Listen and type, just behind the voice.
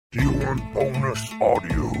Do you want bonus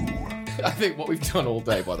audio? I think what we've done all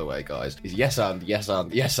day, by the way, guys, is yes and,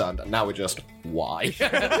 and now we're just, why?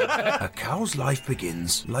 A cow's life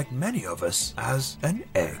begins, like many of us, as an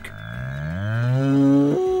egg.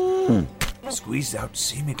 Squeezed out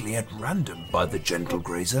seemingly at random by the gentle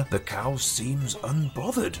grazer, the cow seems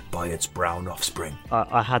unbothered by its brown offspring.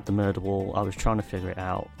 I had the murder wall. I was trying to figure it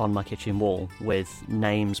out on my kitchen wall with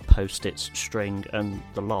names, post-its, string, and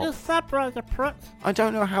the lot. Is that brother Prick? I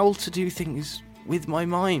don't know how to do things with my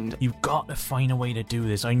mind. You've got to find a way to do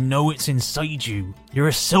this. I know it's inside you. You're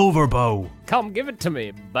a silver bow. Come give it to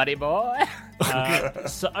me, buddy boy.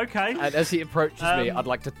 Okay. And as he approaches me, I'd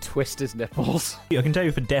like to twist his nipples. I can tell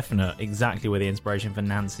you for definite exactly where the inspiration for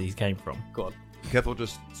Nancy came from. Go on. Careful,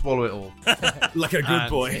 just swallow it all. Like a good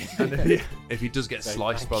boy. And if he does get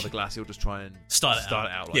sliced by the glass, he'll just try and Start it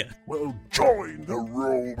out. Yeah. Well, join the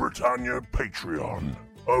Royal Britannia Patreon.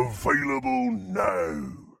 Available now.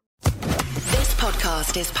 This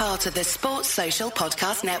podcast is part of the Sports Social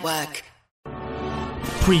Podcast Network.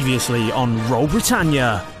 Previously on Roll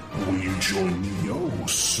Britannia. Will you join me oh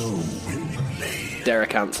so willingly?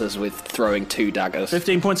 Derek answers with throwing 2 daggers.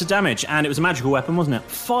 15 points of damage, and it was a magical weapon, wasn't it?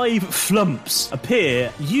 5 flumps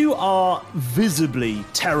appear. You are visibly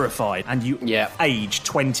terrified, and you age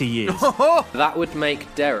 20 years. That would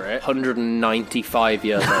make Derek 195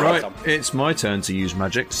 years old. Right, it's my turn to use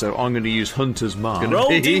magic, so I'm going to use Hunter's Mark. Roll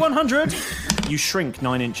D100. You shrink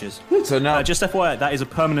 9 inches. So now, Just FYI, that is a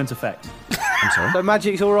permanent effect. I'm sorry. So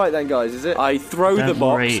magic's alright then, guys, is it? I throw the Don't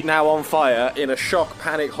box, worry. now on fire, in a shock,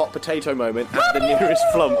 panic, hot potato moment at the nearest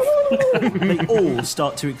flump. They all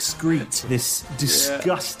start to excrete this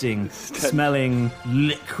disgusting smelling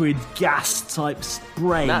liquid gas type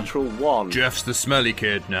spray. Natural 1. Jeff's the smelly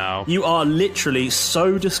kid now. You are literally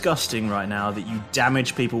so disgusting right now that you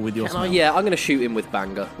damage people with your smell. Yeah, I'm going to shoot him with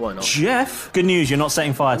banger. Why not? Jeff, good news, you're not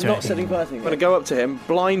setting fire to anything. I'm going to go up to him,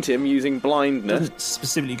 blind him using blindness. Doesn't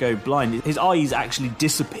specifically go blind. His eyes actually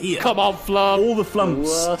disappear. Come on, Flum. All the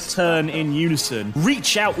flumps turn in unison,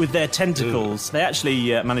 reach out with their tentacles. They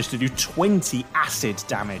actually managed to do 20 acid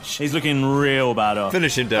damage. He's looking real bad off.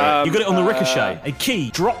 Finish him, Derek. You got it on the ricochet. A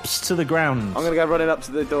key drops to the ground. I'm going to go running up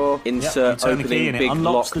to the door, insert You turn the key opening and it big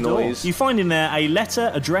unlocks lock the door. noise. You find in there a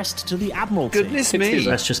letter addressed to the Admiralty. Goodness me.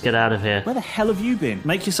 Let's just get out of here. Where the hell have you been?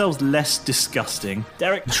 Make yourselves less disgusting.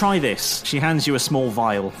 Derek, try this. She hands you a small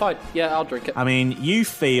vial. Fine. Yeah, I'll drink it. I mean, you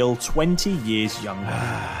feel 20 years younger.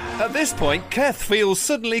 At this point, Keth feels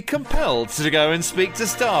suddenly compelled to go and speak to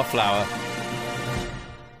Starflower.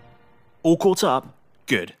 All caught up?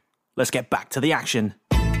 Good. Let's get back to the action.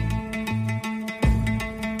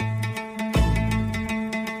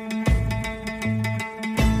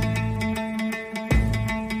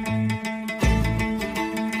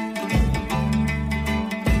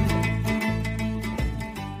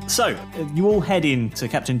 So, you all head into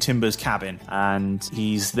Captain Timber's cabin, and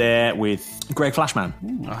he's there with Greg Flashman.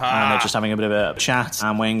 And they're just having a bit of a chat,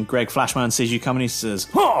 and when Greg Flashman sees you coming, he says,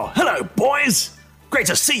 "Oh, hello, boys! Great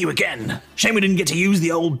to see you again. Shame we didn't get to use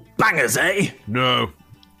the old bangers, eh?" No.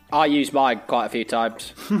 I used mine quite a few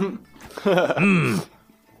times.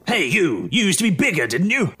 Hey, you used to be bigger, didn't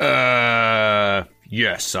you?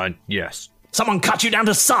 Yes. Someone cut you down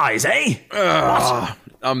to size, eh? What?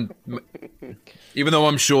 Even though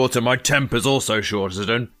I'm shorter, my temper's also shorter,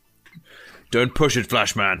 so don't push it,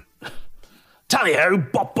 Flashman. Tally-ho,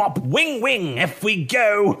 bop bop, wing wing, if we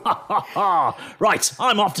go. Ha ha ha. Right,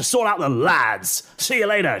 I'm off to sort out the lads. See you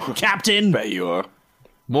later, Captain. There you are.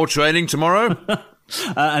 More training tomorrow?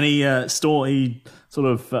 And he sort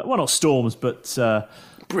of, well, not storms, but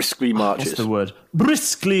Briskly marches. what's the word?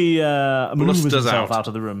 Briskly maneuvers Blusters himself out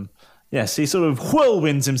of the room. Yes, he sort of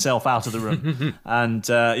whirlwinds himself out of the room. And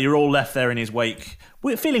you're all left there in his wake.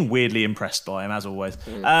 We're feeling weirdly impressed by him, as always.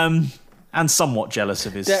 And somewhat jealous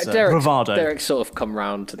of his bravado. Derek's sort of come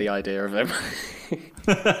round to the idea of him.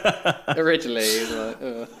 Originally, he was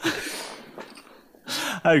like,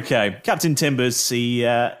 Okay, Captain Timbers, he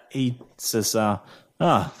says,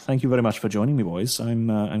 thank you very much for joining me, boys.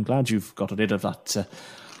 I'm glad you've got rid of that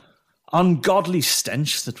ungodly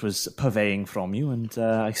stench that was purveying from you, and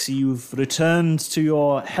I see you've returned to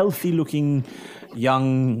your healthy-looking,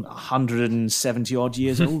 young, 170-odd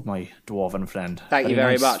years old, my dwarven friend. Thank you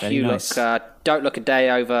very much. Very You nice. don't look a day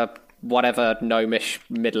over whatever gnomish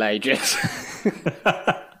middle ages.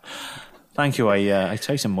 Thank you. I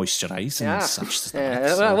try to moisturise and such.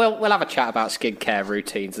 We'll have a chat about skincare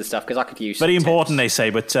routines and stuff, because I could use Very some important, tips. they say,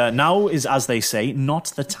 but now is, as they say, not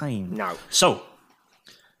the time. No. So,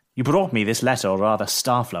 you brought me this letter, or rather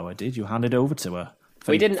Starflower did. You handed over to her.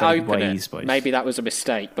 We didn't very open wise, it. boys. Maybe that was a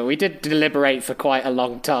mistake, but we did deliberate for quite a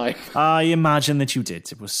long time. I imagine that you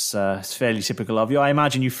did. It was it's fairly typical of you. I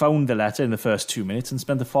imagine you phoned the letter in the first 2 minutes and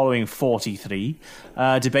spent the following 43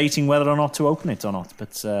 debating whether or not to open it or not.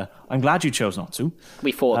 But I'm glad you chose not to.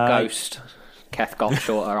 We fought a ghost. Keth got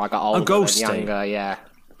shorter, I got older ghost, and younger, yeah.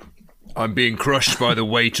 I'm being crushed by the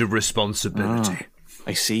weight of responsibility.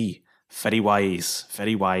 I see. Very wise.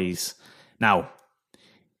 Very wise. Now,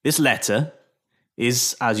 this letter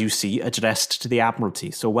is, as you see, addressed to the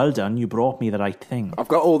Admiralty. So well done, you brought me the right thing. I've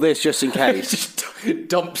got all this just in case. Just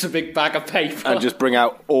dumps a big bag of paper. And just bring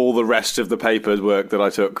out all the rest of the paperwork that I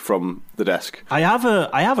took from the desk. I have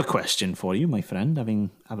a question for you, my friend,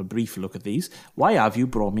 have a brief look at these. Why have you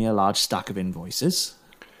brought me a large stack of invoices?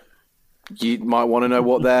 You might want to know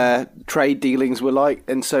what their trade dealings were like,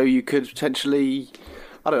 and so you could potentially,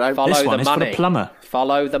 I don't know, follow this the one is money. for a plumber.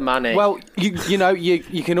 Follow the money. Well, you know,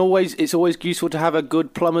 you can always, it's always useful to have a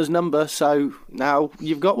good plumber's number, so now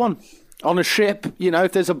you've got one. On a ship, you know,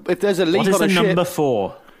 if there's a leak What is on a the ship, number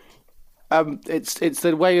for? it's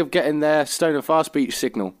the way of getting their stone and fast speech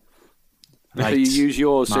signal. Right. So you use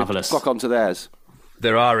yours Marvellous. to clock onto theirs.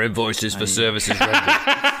 There are invoices for services rendered.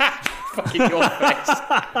 Fucking your face.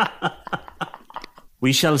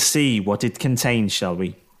 We shall see what it contains, shall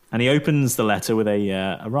we? And he opens the letter with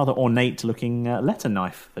a rather ornate-looking letter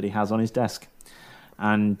knife that he has on his desk.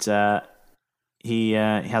 And he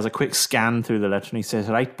has a quick scan through the letter and he says,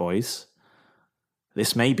 "Right, boys,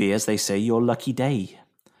 this may be, as they say, your lucky day.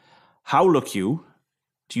 How do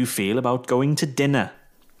you feel about going to dinner?"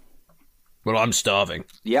 Well, I'm starving.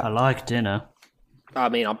 I like dinner. I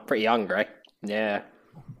mean, I'm pretty hungry. Yeah.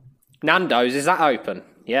 Nando's, is that open?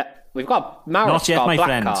 Yeah. We've got Maris Not yet, got a my black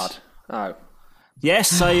friend. card. Oh.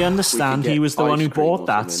 Yes, I understand. get He was the one who ice cream bought or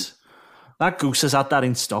that. something. That goose has had that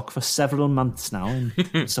in stock for several months now. And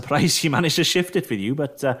I'm surprised he managed to shift it with you.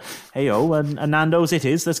 But hey-oh, and Nando's it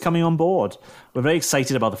is that's coming on board. We're very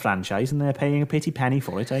excited about the franchise, and they're paying a pretty penny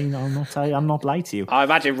for it. I'm not lying to you. I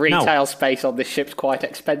imagine retail space on this ship's quite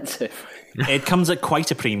expensive. It comes at quite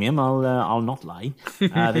a premium. I'll not lie.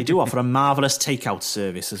 They do offer a marvellous takeout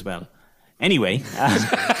service as well. Anyway,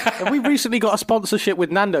 Have we recently got a sponsorship with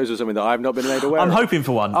Nando's or something that I've not been made aware I'm of? hoping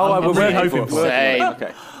for one. Oh, we're really hoping for it. Same.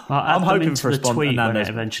 Okay. I'm hoping for a the sponsor tweet when Nando's.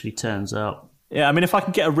 it eventually turns up. Yeah, I mean, if I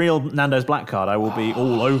can get a real Nando's black card, I will be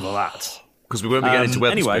all over that. Because we won't be getting to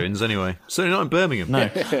anyway. Wetherspoons anyway. Certainly not in Birmingham. No.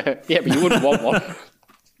 Yeah, but you wouldn't want one.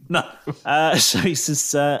 No. So he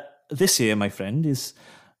says, this here, my friend, is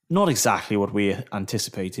not exactly what we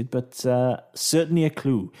anticipated, but certainly a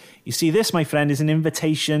clue. You see, this, my friend, is an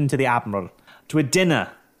invitation to the Admiral, to a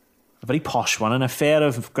dinner, a very posh one, an affair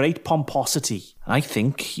of great pomposity. I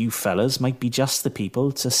think you fellas might be just the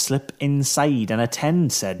people to slip inside and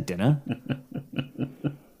attend said dinner.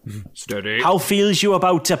 Steady. How feels you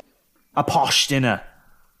about a posh dinner?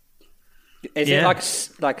 Is it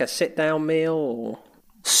like a sit-down meal? Or?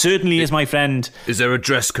 Certainly is, my friend. Is there a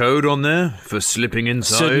dress code on there for slipping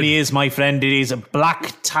inside? Certainly is, my friend. It is a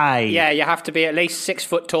black tie. Yeah, you have to be at least 6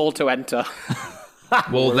 foot tall to enter.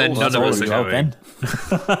 Well, then none of us are Well, going.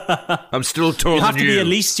 then. I'm still taller You have than to you. be at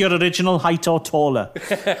least your original height or taller.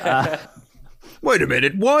 Wait a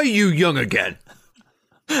minute. Why are you young again?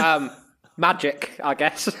 Magic, I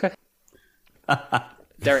guess.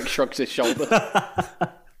 Derek shrugs his shoulders.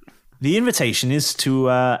 The invitation is to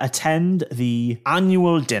attend the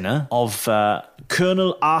annual dinner of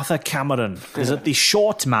Colonel Arthur Cameron. It's at the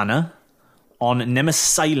Short Manor on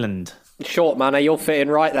Nemmonis Island. Short manner, you're fitting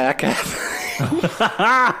right there,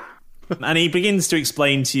 Kev. And he begins to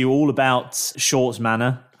explain to you all about Short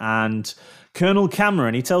Manor and Colonel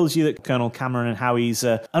Cameron. He tells you that Colonel Cameron and how he's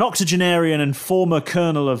an octogenarian and former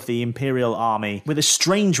colonel of the Imperial Army with a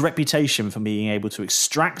strange reputation for being able to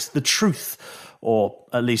extract the truth, or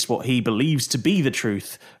at least what he believes to be the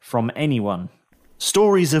truth, from anyone.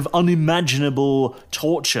 Stories of unimaginable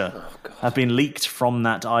torture have been leaked from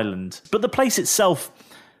that island. But the place itself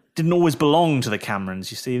didn't always belong to the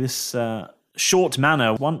Camerons. You see, this Short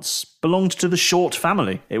Manor once belonged to the Short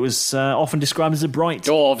family. It was often described as a bright...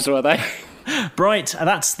 Dwarves, were they? Bright,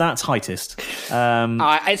 that's heightist. It's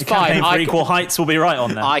the campaign fine. for equal heights will be right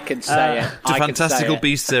on there. I can say it. To fantastical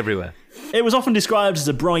beasts everywhere. It was often described as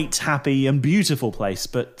a bright, happy and beautiful place,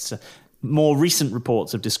 but more recent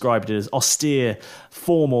reports have described it as austere,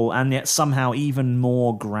 formal, and yet somehow even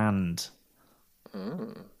more grand.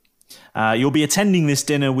 You'll be attending this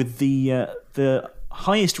dinner with the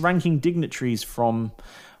highest-ranking dignitaries from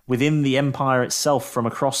within the empire itself, from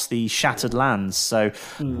across the shattered lands. So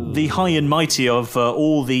the high and mighty of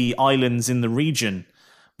all the islands in the region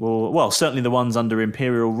will, well, certainly the ones under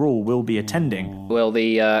imperial rule, will be attending. Will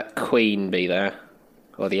the Queen be there?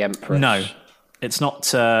 Or the Empress? No, it's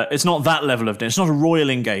not. It's not that level of dinner. It's not a royal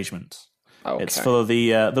engagement. Okay. It's for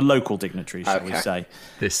the local dignitaries, shall we say?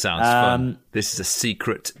 This sounds fun. This is a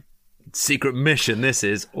secret mission. This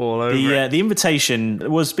is all over. The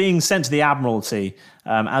invitation was being sent to the Admiralty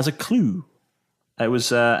as a clue. It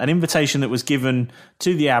was an invitation that was given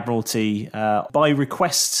to the Admiralty by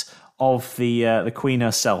request of the Queen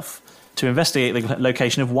herself to investigate the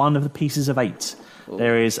location of one of the pieces of 8. Ooh.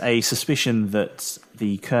 There is a suspicion that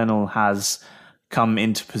the Colonel has come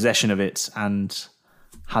into possession of it and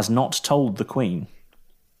has not told the Queen.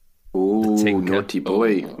 Oh, naughty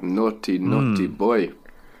boy. Naughty boy.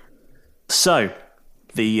 So,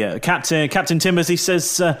 the Captain Timbers, he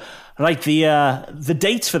says, right, the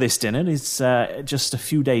date for this dinner is just a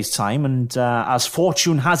few days' time, and as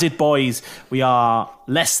fortune has it, boys, we are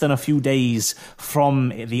less than a few days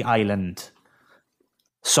from the island.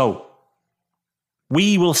 So,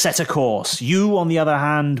 we will set a course. You, on the other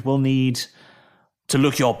hand, will need to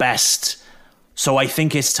look your best. So I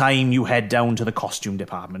think it's time you head down to the costume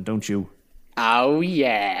department, don't you? Oh,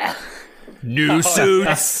 yeah. New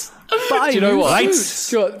suits. Do you know what? Right.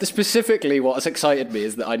 Specifically, what's excited me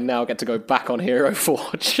is that I now get to go back on Hero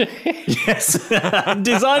Forge. Yes.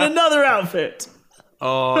 Design another outfit.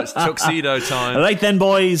 Oh, it's tuxedo time. Right then,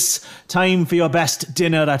 boys. Time for your best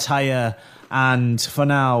dinner attire. And for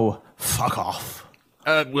now, fuck off.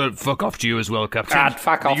 Well, fuck off to you as well, Captain. And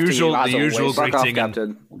fuck off to you, as the always. usual Fuck off, greeting.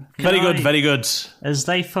 Captain. Very good, very good. As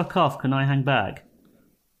they fuck off, can I hang back?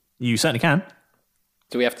 You certainly can.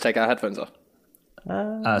 Do we have to take our headphones off?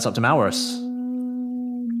 It's up to Maurus.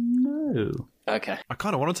 No. Okay. I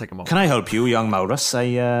kind of want to take them off. Can I help you, young Maurus?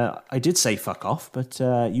 I did say fuck off, but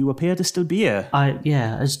you appear to still be here.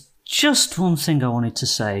 There's just one thing I wanted to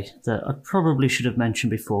say that I probably should have mentioned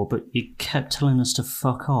before, but you kept telling us to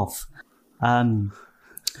fuck off.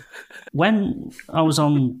 When I was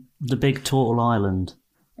on the big Turtle Island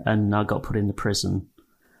and I got put in the prison,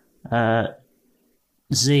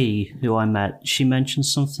 Z, who I met, she mentioned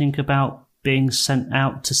something about being sent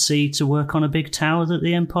out to sea to work on a big tower that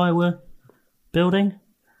the Empire were building.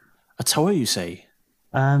 A tower, you say?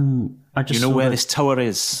 I just Do you know where this tower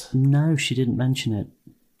is? No, she didn't mention it.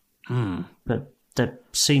 But they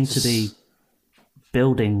seemed to be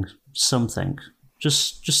building something.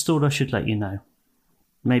 Just thought I should let you know.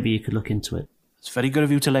 Maybe you could look into it. It's very good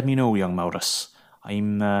of you to let me know, young Maurus.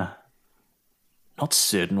 I'm not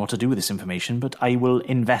certain what to do with this information, but I will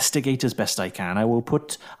investigate as best I can. I will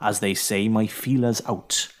put, as they say, my feelers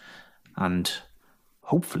out. And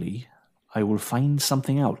hopefully I will find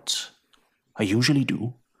something out. I usually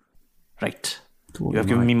do. Right. You have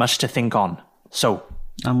given me much to think on. So,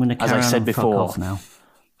 I'm going to carry as I said before, fuck off now.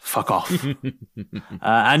 Fuck off.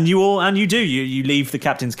 And you do. You leave the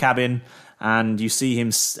captain's cabin, and you see him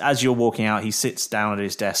as you're walking out. He sits down at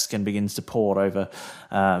his desk and begins to pore over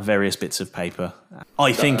various bits of paper.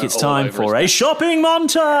 I think it's time for a shopping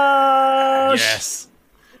montage. Yes.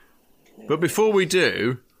 But before we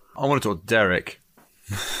do, I want to talk to Derek.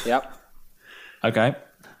 Yep. Okay.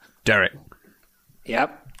 Derek.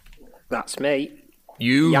 Yep. That's me.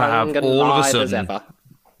 You Young have and all of a live as sudden ever.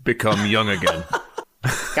 become young again.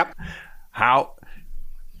 Yep. How?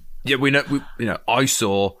 Yeah, we know. I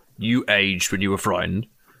saw you aged when you were frightened,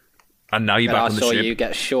 and now you're And back I on the saw ship. you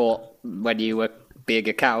get short when you were being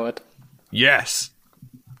a coward. Yes.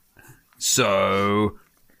 So,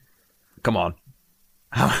 come on.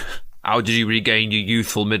 How did you regain your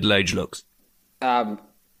youthful middle-aged looks?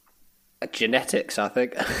 Genetics, I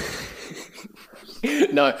think.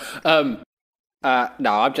 No. No.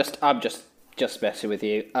 I'm just messing with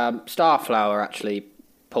you. Starflower actually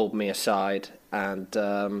pulled me aside and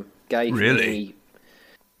gave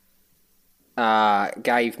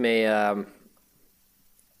me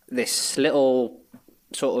this little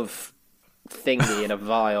sort of thingy in a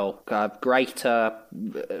vial, greater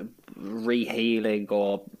rehealing,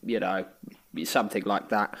 or something like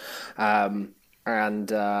that.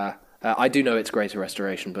 I do know it's greater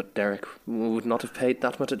restoration, but Derek would not have paid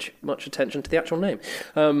that much attention to the actual name.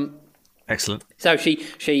 Excellent. So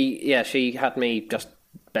she had me just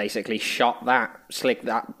basically slug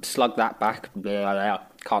that back.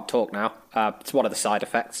 Can't talk now. It's one of the side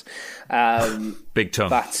effects. Big tongue.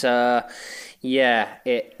 But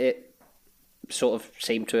it sort of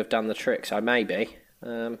seemed to have done the trick. So maybe.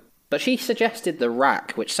 But she suggested the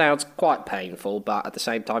rack, which sounds quite painful, but at the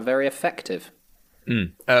same time very effective. Where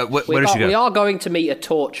did she go? We are going to meet a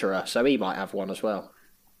torturer, so he might have one as well.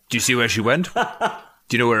 Do you see where she went? Do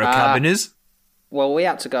you know where her cabin is? Well, we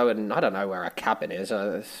had to go, and I don't know where her cabin is.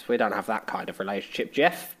 We don't have that kind of relationship.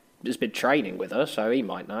 Jeff has been training with her, so he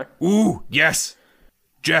might know. Ooh, yes.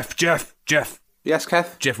 Jeff. Yes,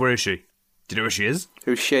 Kev? Jeff, where is she? Do you know where she is?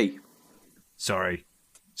 Who's she? Sorry.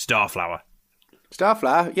 Starflower.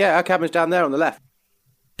 Starflower? Yeah, our cabin's down there on the left.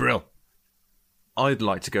 Brill. I'd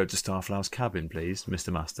like to go to Starflower's cabin, please,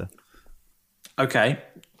 Mr. Master. Okay.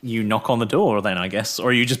 You knock on the door then, I guess, or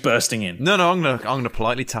are you just bursting in? No, I'm gonna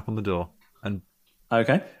politely tap on the door and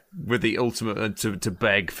okay, with the ultimate to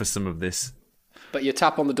beg for some of this. But you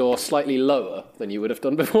tap on the door slightly lower than you would have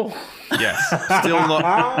done before. Yes,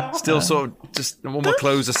 still sort of just all my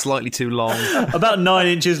clothes are slightly too long. About 9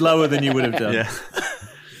 inches lower than you would have done. Yeah.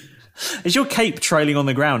 Is your cape trailing on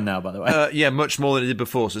the ground now, by the way? Yeah, much more than it did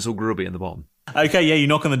before, so it's all grubby in the bottom. Okay, yeah, you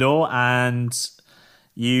knock on the door and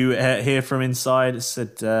you hear from inside. It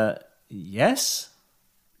said, yes?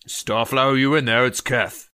 Starflower, you in there? It's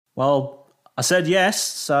Keth. Well, I said yes,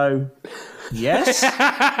 so yes.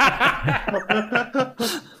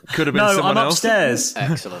 Could have been no, someone I'm else. upstairs.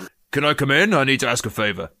 Excellent. Can I come in? I need to ask a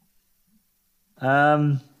favour.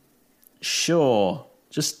 Sure.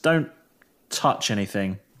 Just don't touch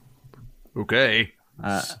anything. Okay.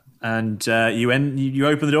 And you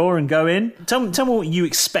open the door and go in. Tell me what you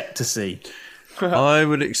expect to see. I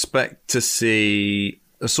would expect to see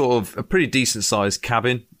a pretty decent sized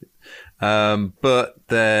cabin. But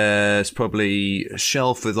there's probably a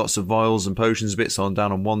shelf with lots of vials and potions bits down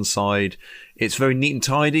on one side. It's very neat and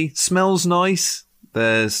tidy. Smells nice.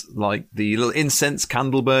 There's like the little incense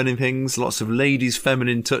candle burning things, lots of ladies'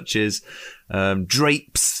 feminine touches,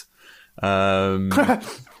 drapes.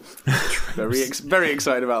 Very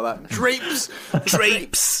excited about that. Drapes.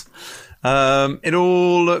 It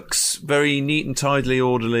all looks very neat and tidily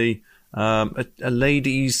orderly. A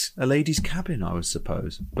lady's cabin, I would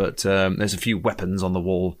suppose. But there's a few weapons on the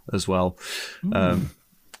wall as well. A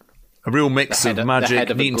real mix of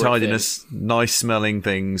magic, neat and tidiness, nice smelling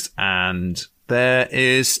things, and there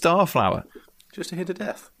is Starflower. Just a hint of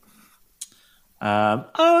death.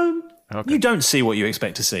 You don't see what you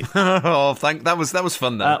expect to see. Oh, that was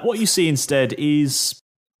fun then. What you see instead is,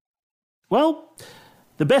 well,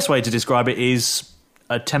 the best way to describe it is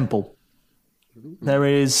a temple. There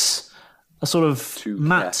is a sort of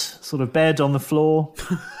sort of bed on the floor,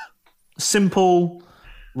 simple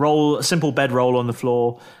bed roll on the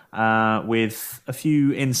floor with a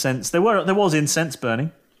few incense. There was incense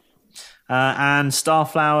burning, and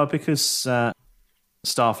Starflower, because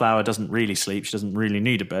Starflower doesn't really sleep. She doesn't really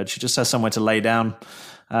need a bed. She just has somewhere to lay down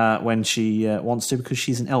when she wants to, because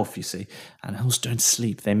she's an elf, you see. And elves don't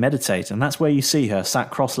sleep. They meditate. And that's where you see her, sat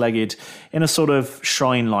cross-legged in a sort of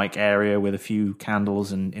shrine-like area with a few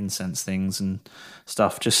candles and incense things and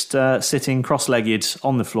stuff, just sitting cross-legged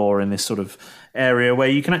on the floor in this sort of area where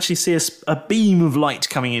you can actually see a beam of light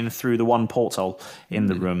coming in through the one porthole in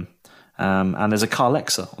the room. And there's a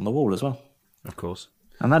Carlexa on the wall as well. Of course.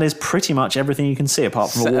 And that is pretty much everything you can see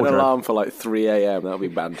apart from a wardrobe. Set an alarm for like 3 a.m. That'll be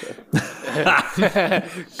banter.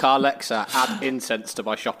 Carlexa, add incense to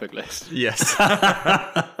my shopping list. Yes.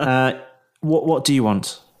 What do you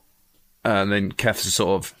want? And then Keth's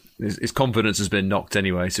sort of his confidence has been knocked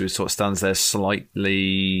anyway, so he sort of stands there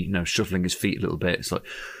slightly, shuffling his feet a little bit. It's like,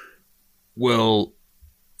 well,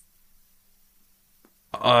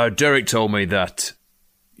 Derek told me that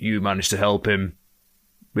you managed to help him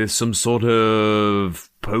with some sort of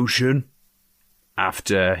potion.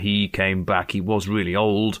 After he came back, he was really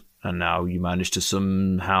old, and now you managed to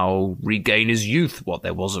somehow regain his youth, what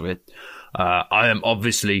there was of it. I am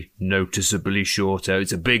obviously noticeably shorter.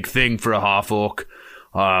 It's a big thing for a half-orc.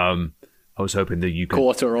 I was hoping that you could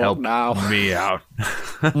help me out.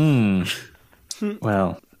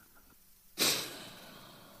 Well.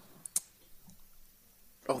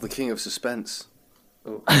 Oh, the king of suspense.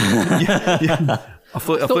 Oh. yeah. I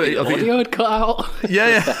thought the audio had cut out.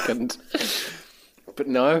 Yeah. A second. But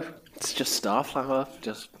no, it's just Starflower.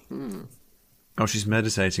 Oh, she's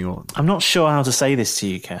meditating. I'm not sure how to say this to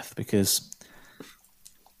you, Keth, because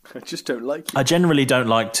I just don't like you. I generally don't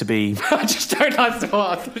like to be. I just don't like what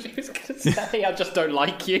I thought she was going to say. I just don't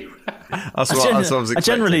like you. That's what I was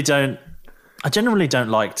expecting. I generally don't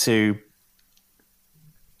like to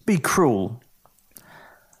be cruel,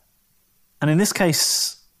 and in this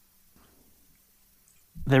case,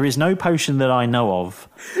 there is no potion that I know of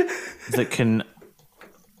that can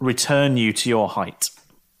return you to your height.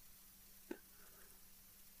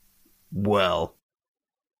 Well.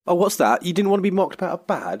 Oh, what's that? You didn't want to be mocked about a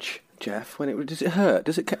badge, Jeff? Does it hurt?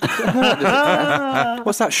 Does it hurt?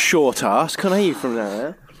 What's that short ass? Can I eat from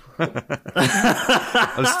there?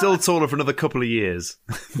 I'm still taller for another couple of years.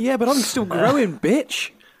 Yeah, but I'm still growing, bitch.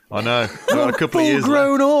 I know. A couple of years.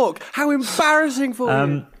 Full-grown orc. How embarrassing for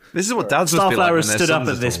you. This is what dads must be like. Starflower stood up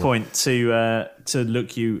at this point to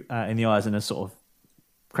look you in the eyes in a sort of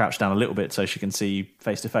crouch down a little bit so she can see you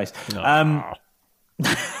face to face.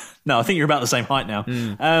 No, I think you're about the same height now.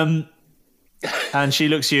 And she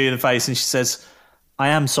looks you in the face and she says, I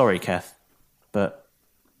am sorry, Keth, but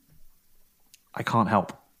I can't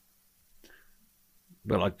help.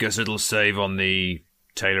 Well, I guess it'll save on the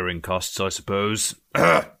tailoring costs, I suppose.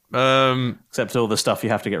 Except all the stuff you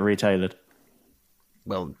have to get retailored.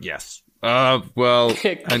 Well, yes. Well...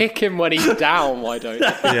 Kick him when he's down, why don't you?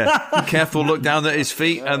 Yeah. Careful, look down at his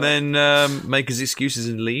feet and then make his excuses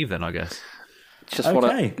and leave then, I guess. Just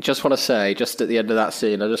want to say, just at the end of that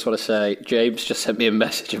scene, I just want to say, James just sent me a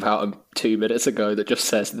message about him 2 minutes ago that just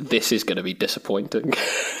says, this is going to be disappointing.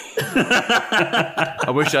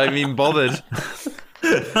 I wish I hadn't even bothered.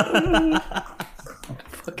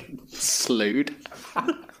 Fucking slewed.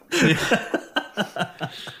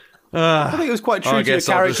 I think it was quite true to the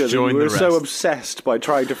character that you were so obsessed by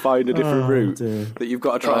trying to find a different route that you've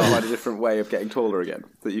got to try and find a different way of getting taller again,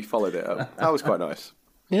 that you followed it up. That was quite nice.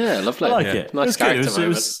 Yeah, lovely. I like it. Nice character moment. It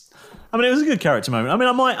was a good character moment. I mean,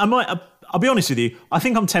 I might. I'll be honest with you. I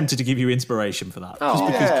think I'm tempted to give you inspiration for that, just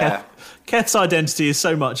because Keth's identity is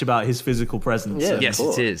so much about his physical presence. Yeah, yes,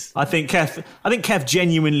 it is. I think Keth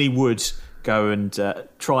genuinely would go and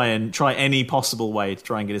try any possible way to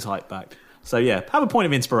try and get his height back. So yeah, have a point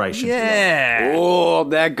of inspiration. Yeah. Oh,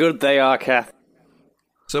 they're good. They are, Keth.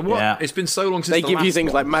 So what? Yeah. It's been so long since they give you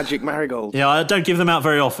things like magic marigold. Yeah, I don't give them out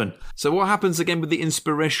very often. So what happens again with the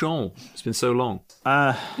inspiration? It's been so long.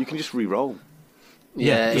 You can just re-roll.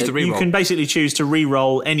 Yeah, you can basically choose to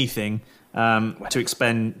re-roll anything to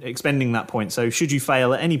expending that point. So should you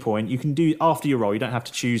fail at any point, you can do after your roll. You don't have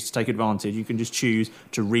to choose to take advantage. You can just choose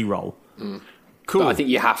to re-roll. Cool. But I think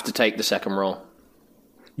you have to take the second roll.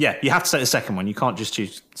 Yeah, you have to take the second one. You can't just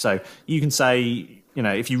choose. So you can say,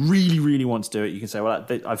 if you really, really want to do it, you can say, well,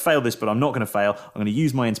 I failed this, but I'm not going to fail. I'm going to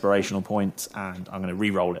use my inspirational point and I'm going to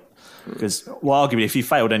re-roll it. Because, arguably, if you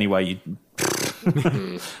failed anyway,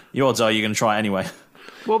 the odds are you're going to try it anyway.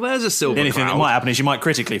 Well, there's a silver cloud. Anything that might happen is you might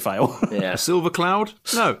critically fail. Yeah. A silver cloud?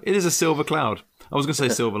 No, it is a silver cloud. I was going to say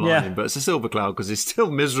silver lining, but it's a silver cloud because it's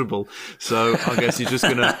still miserable. So I guess you're just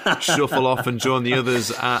going to shuffle off and join the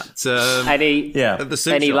others at the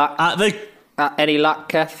soup any shop. Any luck,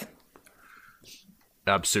 Keth?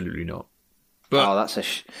 Absolutely not. But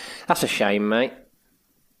that's a shame, mate.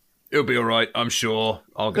 It'll be all right, I'm sure.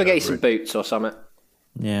 I'll get you some boots or something.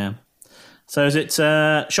 Yeah. So is it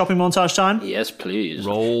shopping montage time? Yes, please.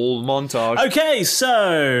 Roll montage. Okay,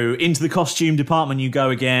 so into the costume department you go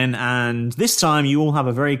again, and this time you all have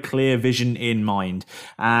a very clear vision in mind.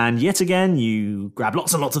 And yet again, you grab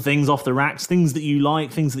lots and lots of things off the racks, things that you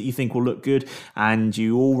like, things that you think will look good, and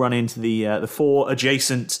you all run into the 4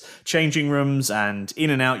 adjacent changing rooms, and in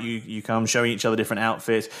and out you come, showing each other different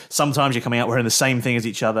outfits. Sometimes you're coming out wearing the same thing as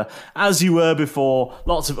each other, as you were before.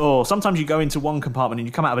 Sometimes you go into one compartment and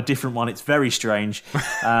you come out of a different one. It's very strange.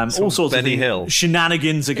 All sorts Benny of Hill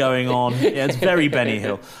shenanigans are going on. Yeah, it's very Benny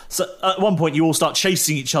Hill. So at one point, you all start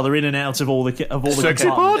chasing each other in and out of all the sexy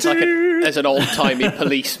compartments. party. It's like an old-timey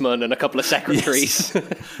policeman and a couple of secretaries.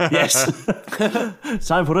 Yes. It's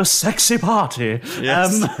time for a sexy party.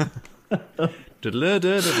 Yes.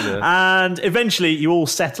 And eventually, you all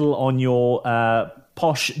settle on your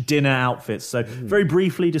posh dinner outfits. So very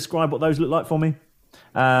briefly, describe what those look like for me.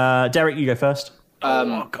 Derek, you go first.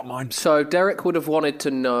 Come on. So Derek would have wanted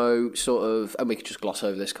to know sort of, and we could just gloss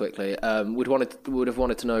over this quickly, would have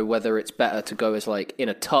wanted to know whether it's better to go as like in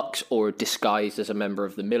a tux or disguised as a member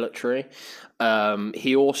of the military.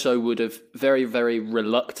 He also would have very, very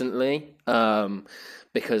reluctantly,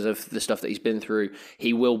 because of the stuff that he's been through,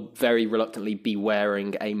 he will very reluctantly be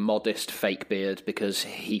wearing a modest fake beard because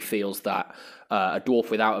he feels that a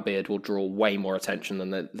dwarf without a beard will draw way more attention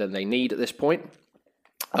than they need at this point.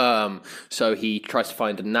 So he tries to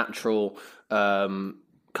find a natural, kind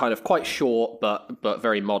of quite short but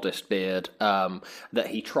very modest beard that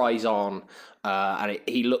he tries on, and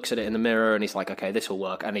he looks at it in the mirror and he's like, okay, this will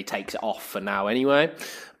work, and he takes it off for now anyway.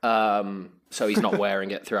 So he's not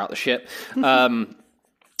wearing it throughout the ship.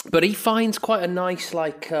 But he finds quite a nice,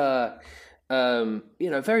 very,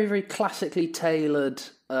 very classically tailored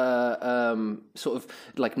sort of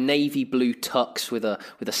like navy blue tux with a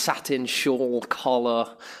satin shawl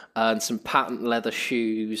collar and some patent leather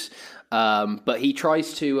shoes. But he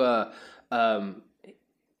tries to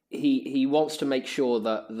he wants to make sure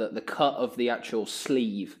that the cut of the actual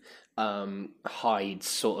sleeve hides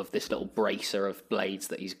sort of this little bracer of blades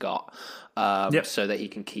that he's got, so that he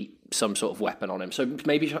can keep some sort of weapon on him. So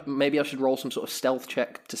maybe I should roll some sort of stealth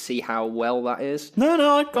check to see how well that is.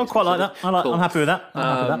 No, I quite like that. Cool. I'm happy with that.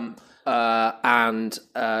 And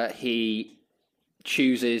he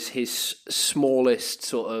chooses his smallest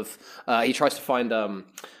sort of. He tries to find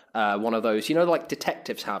one of those, like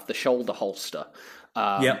detectives have the shoulder holster.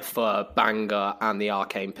 For Banger and the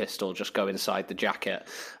arcane pistol just go inside the jacket.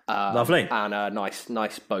 Lovely. And a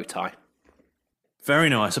nice bow tie. Very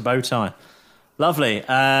nice, a bow tie. Lovely.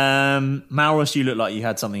 Maurus, you look like you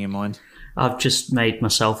had something in mind. I've just made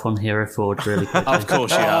myself on Hero Forge really quickly. Of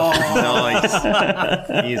course you have.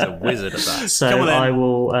 Nice. He's a wizard at that. So I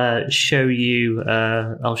will show you.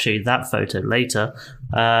 I'll show you that photo later.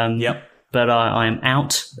 But I am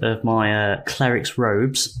out of my cleric's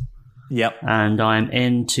robes. Yep. And I'm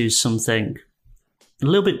into something a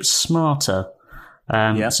little bit smarter.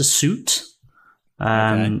 It's a suit,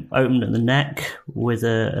 open at the neck with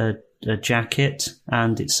a jacket,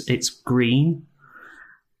 and it's green.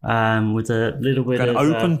 With a little bit of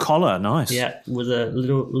open collar, nice. Yeah, with a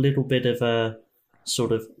little bit of a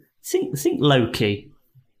sort of think Loki,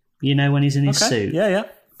 when he's in his suit. Yeah,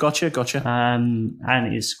 gotcha. And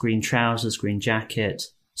it's green trousers, green jacket,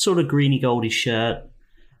 sort of greeny goldy shirt,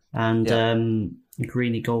 and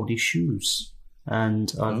greeny goldy shoes.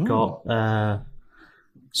 And I've got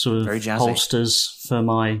sort of holsters for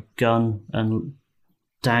my gun and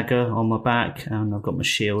dagger on my back, and I've got my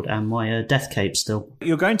shield and my death cape still.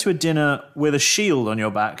 You're going to a dinner with a shield on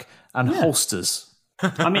your back and holsters.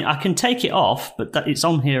 I mean, I can take it off, but it's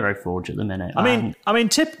on Hero Forge at the minute.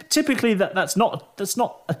 Typically that's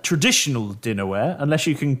not a traditional dinnerware, unless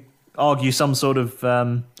you can argue some sort of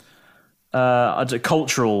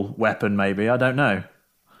cultural weapon. Maybe, I don't know.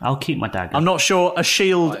 I'll keep my dagger. I'm not sure a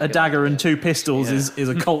shield, a dagger, and two pistols is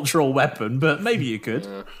a cultural weapon, but maybe you could.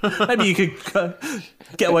 Maybe you could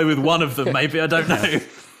get away with one of them, maybe. I don't know.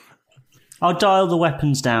 I'll dial the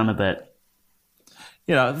weapons down a bit.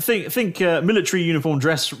 Think military uniform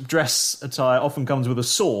dress attire often comes with a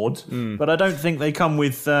sword, but I don't think they come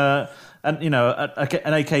with an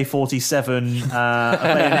AK-47, a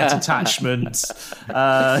bayonet attachment,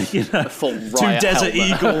 full two desert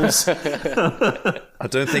eagles. I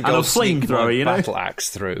don't think and I'll a sneak flamethrower, my battle axe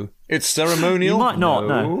through. It's ceremonial. You might not,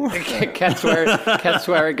 no. Keth's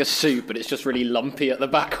wearing a suit, but it's just really lumpy at the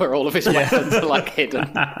back where all of his weapons are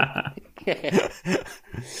hidden.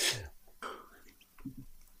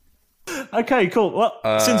 Okay, cool. Well,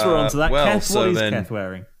 since we're on to that, Keth, what is Keth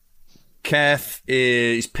wearing? Keth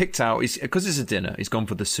is picked out because it's a dinner. He's gone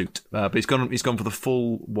for the suit, but he's gone for the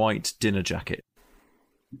full white dinner jacket.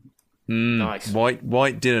 Nice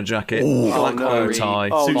white dinner jacket, black bow tie,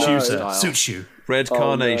 suit shoe, red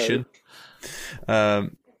carnation,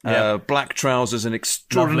 black trousers, and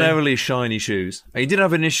extraordinarily shiny shoes. He did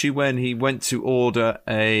have an issue when he went to order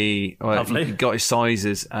he got his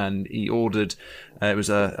sizes, and he ordered it was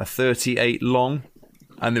a 38 long.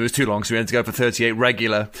 And there was too long, so we had to go for 38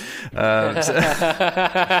 regular. As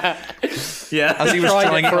he was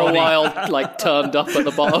trying it for a while, turned up at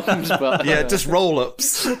the bottoms, but just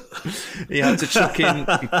roll-ups. He had to chuck in.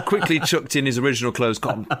 He quickly chucked in his original clothes,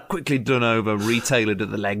 got them quickly done over, retailored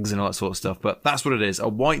at the legs and all that sort of stuff. But that's what it is: a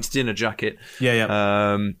white dinner jacket. He's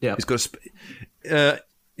got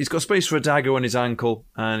he's got space for a dagger on his ankle,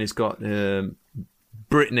 and he's got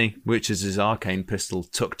Brittany, which is his arcane pistol,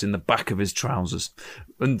 tucked in the back of his trousers.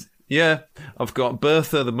 And I've got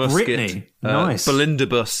Bertha the musket, nice.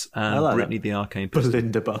 Belindabus, and Brittany the arcane pistol.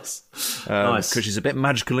 Belindabus, nice, because she's a bit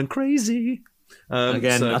magical and crazy.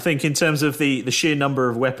 I think in terms of the sheer number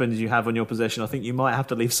of weapons you have on your possession, I think you might have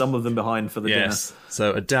to leave some of them behind for the dinner.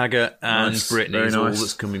 So a dagger and Brittany is all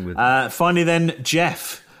that's coming with it. Finally then,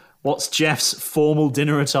 Jeff. What's Jeff's formal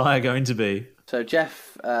dinner attire going to be? So Jeff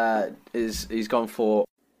he's gone for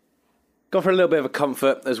a little bit of a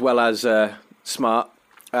comfort as well as smart.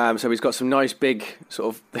 So he's got some nice big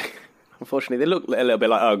sort of. Unfortunately, they look a little bit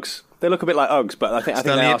like Uggs. They look a bit like Uggs, but I think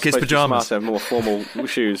they are supposed to be smarter, more formal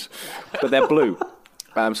shoes. But they're blue,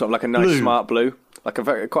 sort of like a nice smart blue, like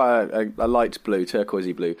quite a light blue,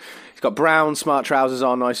 turquoisey blue. He's got brown smart trousers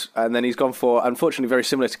on, nice, and then he's gone for, unfortunately, very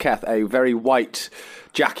similar to Keth, a very white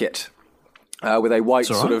jacket with a white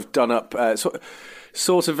sort of done up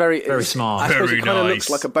sort of very smart. I suppose it kind of looks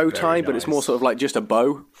like a bow tie, but it's more sort of like just a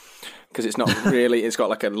bow. Because it's not really, it's got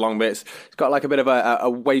like a long bit. It's got like a bit of a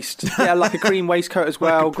waist, like a cream waistcoat as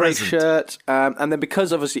well, like great shirt. And then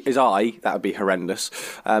because obviously his eye, that would be horrendous.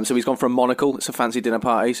 So he's gone for a monocle. It's a fancy dinner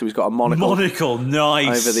party, so he's got a monocle.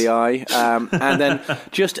 Nice. Over the eye. And then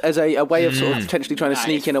just as a way of sort of potentially trying to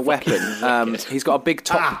sneak in a weapon, he's got a big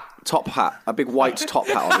top hat, a big white top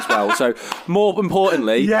hat on as well. So more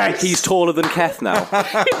importantly, he's taller than Keth now.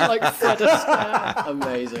 Like Fred Astaire.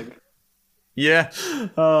 Amazing. Yeah.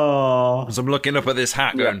 Oh. As I'm looking up at this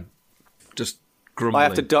hat going, just grumbling. I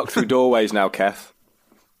have to duck through doorways now, Keth.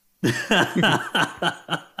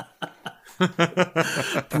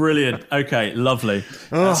 Brilliant. Okay, lovely.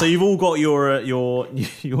 So you've all got your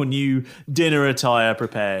new dinner attire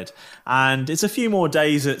prepared, and it's a few more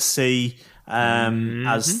days at sea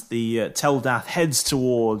as the Teldath heads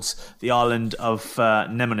towards the island of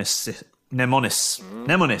Nemmonis.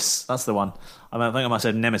 Nemmonis. That's the one. I think I might have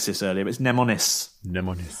said Nemesis earlier, but it's Nemmonis.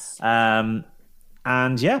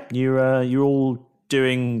 And yeah, you're all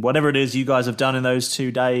doing whatever it is you guys have done in those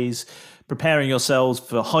 2 days, preparing yourselves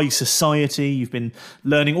for high society. You've been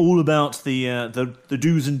learning all about the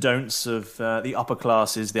do's and don'ts of the upper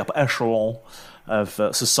classes, the upper echelon of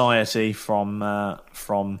society from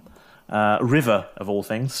River, of all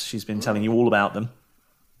things. She's been telling you all about them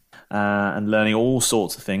and learning all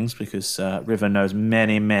sorts of things because River knows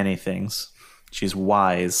many, many things. She's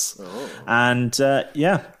wise. And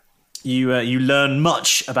you learn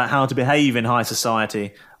much about how to behave in high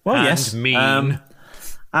society. Well, and yes, mean. And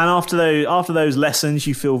after those lessons,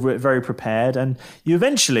 you feel very prepared, and you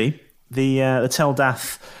eventually the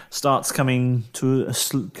Teldath starts coming to a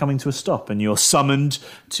stop, and you're summoned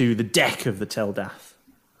to the deck of the Teldath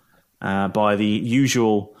by the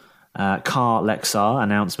usual Car Lexar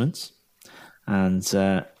announcements. And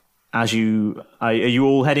are you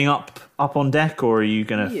all heading up on deck, or are you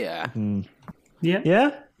gonna? Yeah.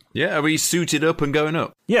 Yeah, are we suited up and going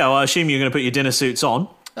up? Yeah, well, I assume you're going to put your dinner suits on.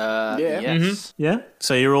 Yes. Yeah.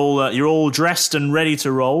 So you're all dressed and ready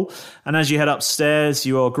to roll. And as you head upstairs,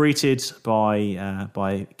 you are greeted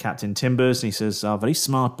by Captain Timbers, and he says, "Very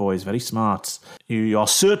smart, boys. Very smart. You are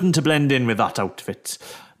certain to blend in with that outfit.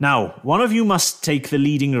 Now, one of you must take the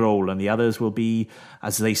leading role, and the others will be,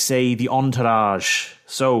 as they say, the entourage.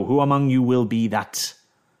 So, who among you will be that?"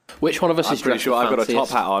 Which one of us I'm is pretty dressed sure I've got a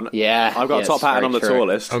fanciest? top hat on. Yeah. I've got a top hat and I'm the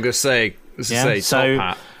tallest. I'm going to say, So, top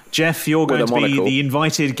hat. Jeff, you're going a to be monocle. the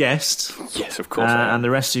invited guest. Yes, of course I am. And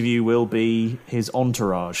the rest of you will be his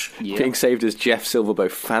entourage. Being saved as Jeff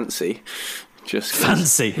Silverbow Fancy. Just 'cause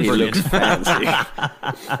Fancy. He Brilliant. looks fancy.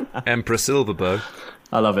 Emperor Silverbow.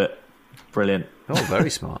 I love it. Brilliant. Oh,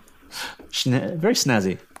 very smart. Very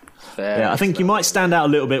snazzy. I think you might stand out a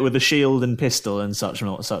little bit with the shield and pistol and such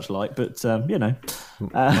like, but you know.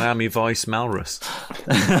 Miami Vice Malrus.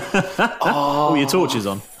 Oh, your torches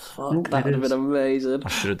on. That would have been amazing. I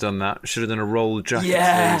should have done that. Should have done a roll jacket.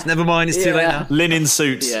 Yeah. Please. Never mind, it's too late now. Linen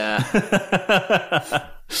suit. Yeah.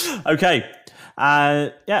 Okay.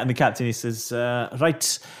 And the captain, he says,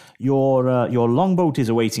 right, your longboat is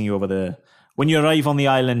awaiting you over there. When you arrive on the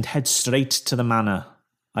island, head straight to the manor.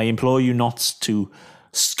 I implore you not to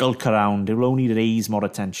skulk around. It will only raise more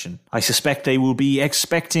attention. I suspect they will be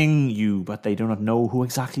expecting you, but they do not know who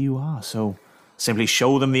exactly you are. So simply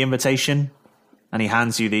show them the invitation, and he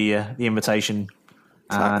hands you the invitation.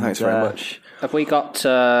 And, Thanks very much. Have we got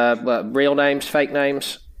real names, fake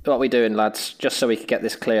names? What are we doing, lads? Just so we can get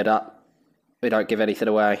this cleared up. We don't give anything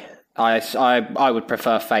away. I would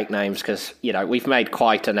prefer fake names because, you know, we've made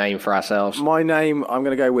quite a name for ourselves. My name, I'm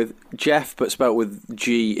going to go with Jeff, but spelt with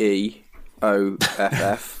Geoff. And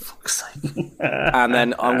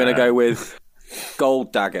then I'm going to go with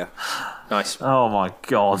Gold Dagger. Nice. Oh my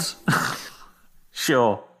god.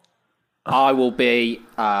 Sure. I will be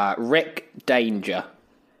Rick Danger.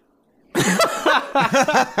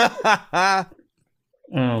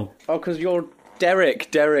 Oh, because you're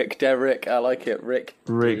Derek. I like it.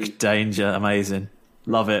 Rick Danger. Amazing.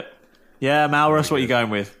 Love it. Yeah, Malrus, what are you going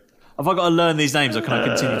with? Have I got to learn these names, or can I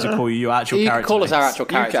continue to call you your actual You character can call us names? our actual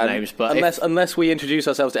character names, but unless we introduce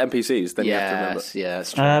ourselves to NPCs, then you have to remember. Yeah,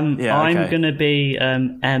 that's true. I'm going to be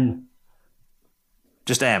M.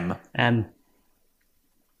 Just M. M.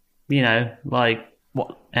 You know, like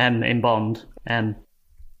What? M in Bond. M.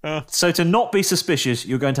 So to not be suspicious,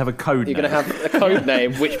 you're going to have a code You're name. going to have a code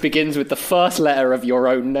name which begins with the first letter of your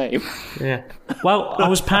own name. Yeah. Well, I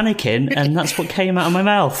was panicking, and that's what came out of my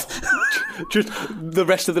mouth. Just the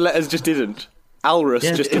rest of the letters just didn't. Alrus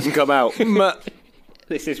just didn't come out.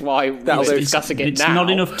 This is why we're discussing it it's now. not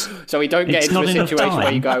enough so we don't get it's into a not enough situation where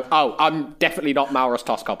time. you go, "Oh, I'm definitely not Malrus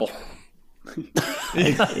Toscouple."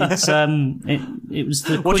 It's it was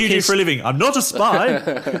the What do you do quickest- for a living? I'm not a spy.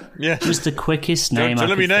 Yeah. It was the quickest name. Don't I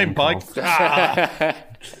let me could name, think Pike. of.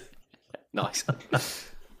 Nice.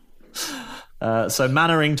 So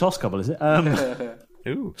Mannering Toss Couple, is it?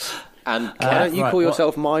 Ooh. And Why don't you call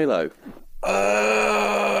yourself Milo?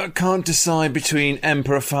 Can't decide between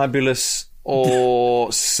Emperor Fabulous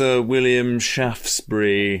or Sir William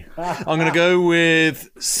Shaftesbury. I'm going to go with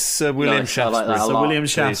Sir William Nice, I like that a Shaftesbury. So lot, William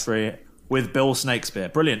please. Shaftesbury with Bill Snakespeare.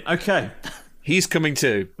 Brilliant. Okay. He's coming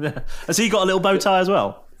too. Has he got a little bow tie as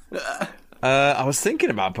well? I was thinking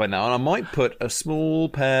about putting that on. I might put a small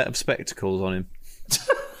pair of spectacles on him.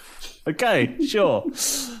 Okay, sure.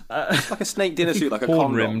 Like a snake dinner suit, like a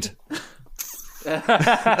Horn condom. rimmed.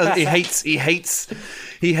 he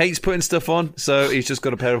hates putting stuff on, so he's just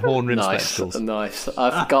got a pair of horn rimmed spectacles. Nice.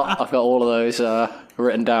 I've got all of those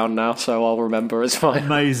written down now, so I'll remember. It's fine.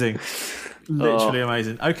 Amazing. Literally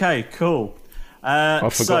amazing. Okay, cool.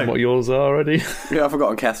 I've forgotten what yours are already. Yeah, I've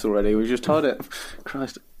forgotten Keth's already. We just heard it.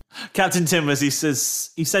 Christ. Captain Timbers, he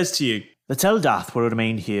says to you, the Teldath will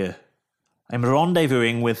remain here. I'm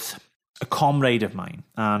rendezvousing with a comrade of mine,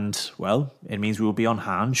 and, well, it means we will be on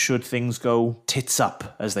hand should things go tits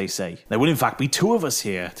up, as they say. There will in fact be 2 of us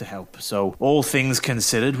here to help, so all things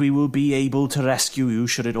considered, we will be able to rescue you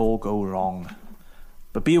should it all go wrong.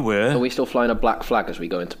 But be aware... Are we still flying a black flag as we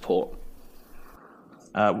go into port?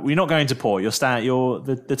 We're not going to port. The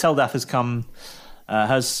Teldath has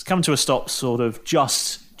come to a stop sort of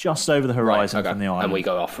just over the horizon from the island. And we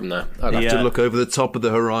go off from there. I have to look over the top of the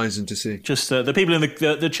horizon to see. Just the people in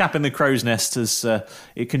the chap in the crow's nest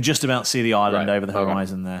it can just about see the island over the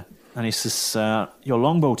horizon there. And he says, your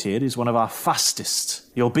longboat here is one of our fastest.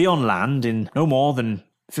 You'll be on land in no more than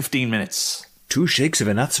 15 minutes. 2 shakes of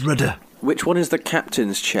an at's rudder. Which one is the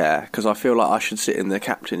captain's chair? Because I feel like I should sit in the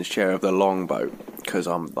captain's chair of the longboat, because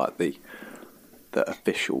I'm like the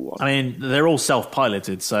official one. I mean, they're all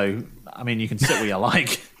self-piloted, so, I mean, you can sit where you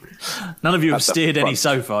like. None of you have steered any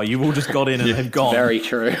so far. You've all just got in and have gone. Very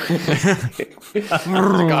true.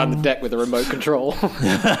 The guy on the deck with the remote control.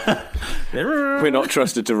 We're not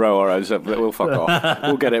trusted to row our own stuff, but we'll fuck off.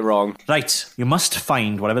 We'll get it wrong. Right, you must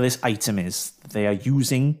find whatever this item is that they are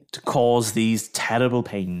using to cause these terrible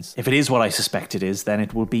pains. If it is what I suspect it is, then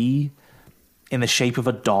it will be in the shape of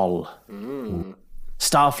a doll.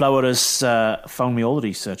 Starflower has phoned me all the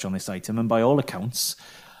research on this item, and by all accounts,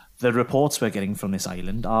 the reports we're getting from this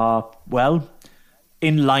island are, well,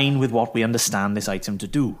 in line with what we understand this item to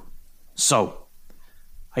do. So,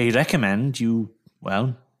 I recommend you,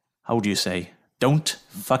 well, how do you say, don't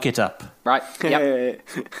fuck it up. Right, yep.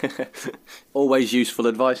 Always useful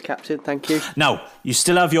advice, Captain, thank you. Now, you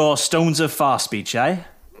still have your stones of far speech, eh?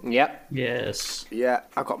 Yep. Yes. Yeah,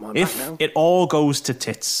 I've got mine If back now. it all goes to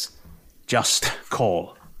tits, just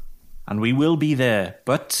call. And we will be there,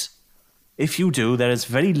 but... if you do, there is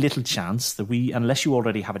very little chance that we, unless you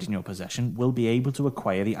already have it in your possession, will be able to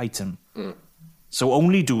acquire the item. So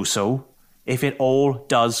only do so if it all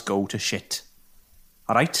does go to shit.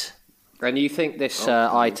 All right? And you think this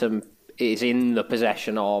item is in the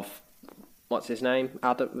possession of, what's his name?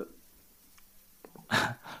 Adam?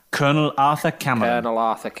 Colonel Arthur Cameron. Colonel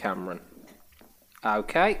Arthur Cameron.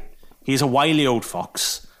 Okay. He's a wily old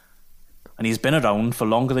fox, and he's been around for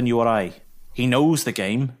longer than you or I. He knows the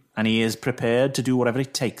game, and he is prepared to do whatever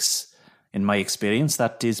it takes. In my experience,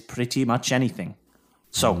 that is pretty much anything.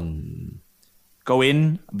 So, go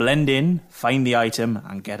in, blend in, find the item,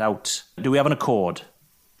 and get out. Do we have an accord?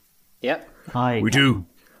 Yep. We do.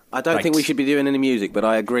 I don't think we should be doing any music, but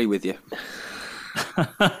I agree with you.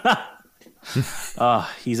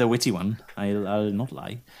 He's a witty one. I'll not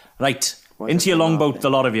lie. Right, into your longboat, the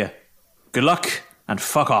lot of you. Good luck, and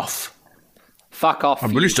fuck off. Fuck off.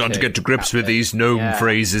 I'm really starting to get to grips with these gnome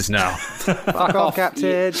phrases now. Fuck off,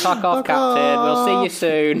 Captain. Fuck off, Captain. We'll see you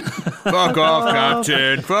soon. Fuck off,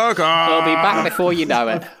 Captain. Fuck off. We'll be back before you know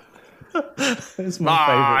it. It's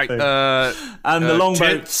my favourite thing. And the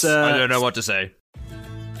longboats... I don't know what to say.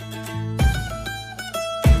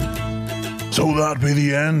 So that'd be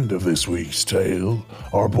the end of this week's tale.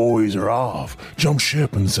 Our boys are off. Jump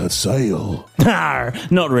ship and set sail.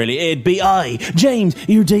 Not really. It'd be I, James,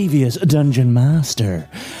 your devious dungeon master.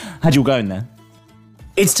 How'd you all go in there?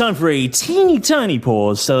 It's time for a teeny tiny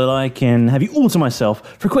pause so that I can have you all to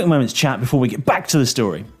myself for a quick moment's chat before we get back to the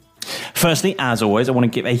story. Firstly, as always, I want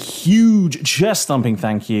to give a huge chest-thumping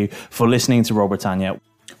thank you for listening to Royal Britannia.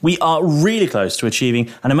 We are really close to achieving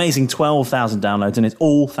an amazing 12,000 downloads, and it's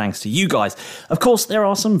all thanks to you guys. Of course, there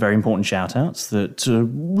are some very important shout-outs that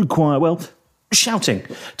require, well, shouting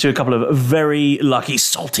to a couple of very lucky,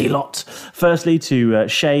 salty lot. Firstly, to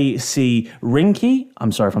Shay C. Rinky,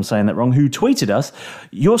 I'm sorry if I'm saying that wrong, who tweeted us,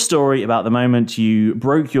 your story about the moment you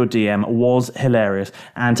broke your DM was hilarious.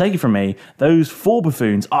 And take it from me, those 4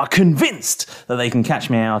 buffoons are convinced that they can catch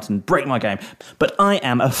me out and break my game. But I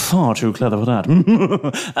am far too clever for that.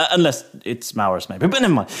 Unless it's Maurus, maybe. But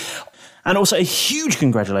never mind. And also a huge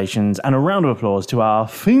congratulations and a round of applause to our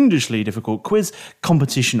fiendishly difficult quiz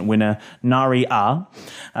competition winner, Nari R.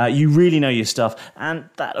 You really know your stuff, and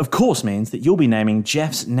that, of course, means that you'll be naming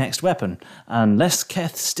Jeff's next weapon, unless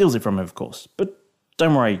Keth steals it from him, of course. But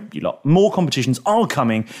don't worry, you lot. More competitions are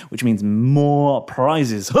coming, which means more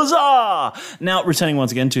prizes. Huzzah! Now, returning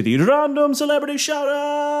once again to the random celebrity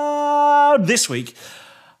shout-out this week,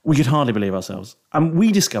 We could hardly believe ourselves. And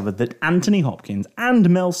we discovered that Anthony Hopkins and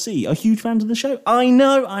Mel C are huge fans of the show. I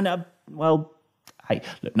know. Well, hey,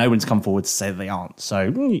 look, no one's come forward to say that they aren't. So,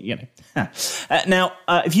 you know. Now,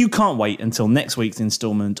 if you can't wait until next week's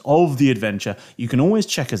instalment of The Adventure, you can always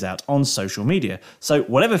check us out on social media. So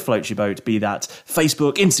whatever floats your boat, be that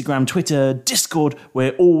Facebook, Instagram, Twitter, Discord,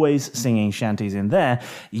 we're always singing shanties in there.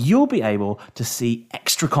 You'll be able to see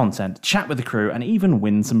extra content, chat with the crew, and even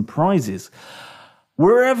win some prizes.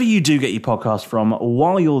 Wherever you do get your podcast from,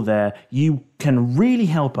 while you're there, you can really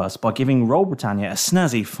help us by giving Roll Britannia a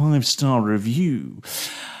snazzy 5-star review.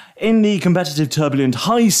 In the competitive, turbulent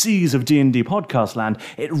high seas of D&D podcast land,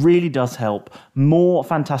 it really does help more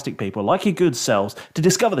fantastic people like your good selves to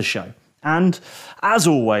discover the show. And, as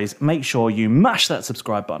always, make sure you mash that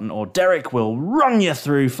subscribe button or Derek will run you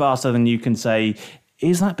through faster than you can say,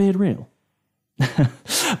 "Is that beard real?"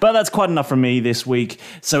 But that's quite enough from me this week,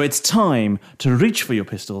 so it's time to reach for your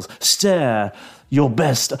pistols, stare your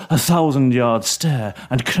best 1,000-yard stare,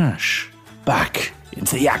 and crash back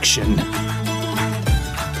into the action.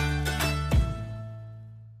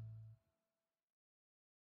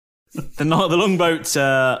 The longboat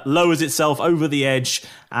lowers itself over the edge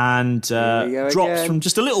and drops from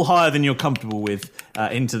just a little higher than you're comfortable with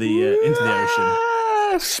into the ocean.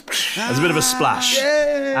 There's a bit of a splash.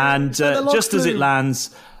 And just as it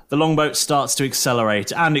lands, the longboat starts to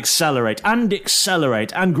accelerate and accelerate and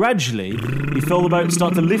accelerate, and gradually you feel the boat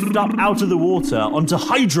start to lift up out of the water onto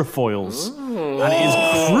hydrofoils. And it is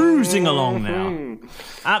cruising along now.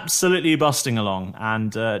 Absolutely busting along.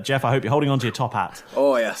 And Jeff, I hope you're holding on to your top hat.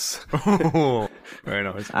 Oh, yes. Very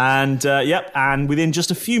nice. And and within just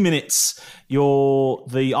a few minutes,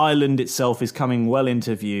 the island itself is coming well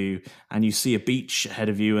into view, and you see a beach ahead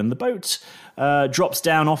of you, and the boat drops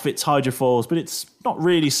down off its hydrofoils, but it's not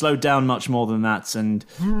really slowed down much more than that, and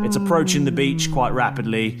it's approaching the beach quite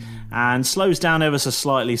rapidly and slows down ever so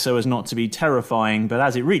slightly so as not to be terrifying. But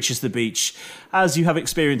as it reaches the beach, as you have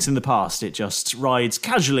experienced in the past, it just rides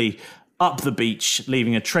casually up the beach,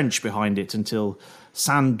 leaving a trench behind it until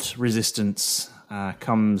sand resistance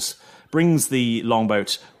brings the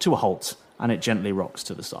longboat to a halt, and it gently rocks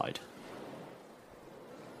to the side.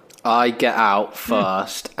 I get out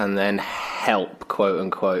first and then help, quote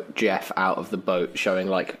unquote, Jeff out of the boat, showing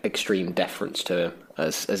like extreme deference to him,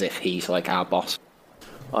 as if he's like our boss.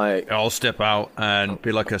 I'll step out and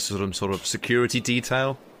be like a sort of security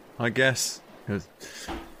detail, I guess.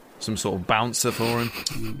 Some sort of bouncer for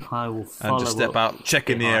him. I will follow and just step out,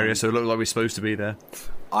 checking the area so it looks like we're supposed to be there.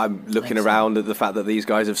 I'm looking around at the fact that these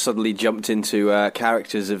guys have suddenly jumped into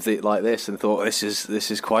characters like this and thought this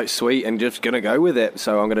is quite sweet and just gonna go with it.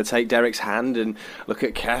 So I'm gonna take Derek's hand and look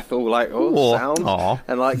at Kath all like sound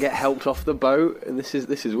and like get helped off the boat. And this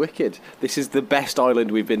is wicked. This is the best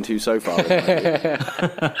island we've been to so far.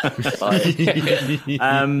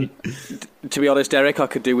 To be honest, Derek, I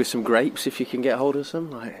could do with some grapes if you can get hold of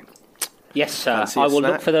some. Yes, sir. I will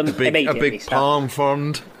look for them immediately. A big palm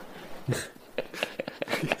frond.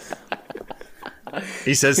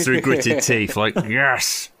 He says through gritted teeth, like,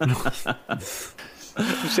 yes.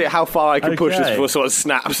 See how far I can push this before someone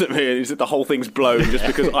snaps at me and the whole thing's blown just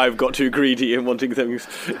because I've got too greedy and wanting things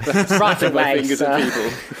right away, my fingers at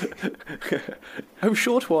people. Oh,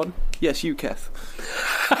 short one. Yes, you, Keth.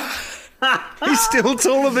 He's still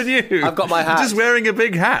taller than you. I've got my hat. Just wearing a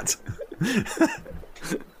big hat.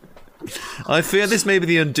 I fear this may be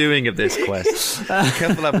the undoing of this quest.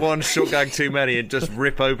 Kev will have one short gag too many and just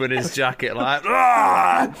rip open his jacket like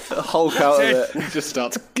Hulk out of it. Just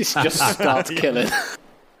starts killing.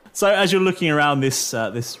 So as you're looking around this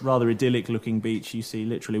rather idyllic-looking beach, you see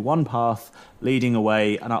literally one path leading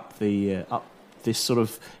away and up this sort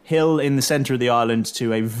of hill in the centre of the island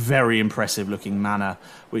to a very impressive-looking manor,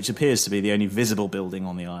 which appears to be the only visible building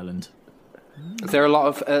on the island. Is there a lot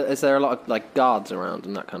of like guards around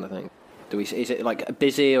and that kind of thing? Is it like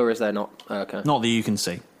busy or is there not? Okay. Not that you can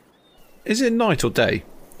see. Is it night or day?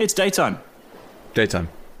 It's daytime. Daytime.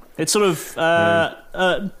 It's sort of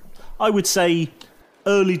I would say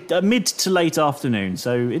early mid to late afternoon.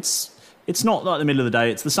 So it's not like the middle of the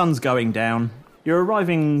day. It's the sun's going down. You're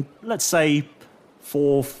arriving, let's say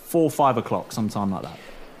 4-5 o'clock, sometime like that.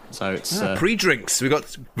 So it's pre-drinks. We've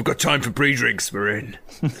got time for pre-drinks. We're in.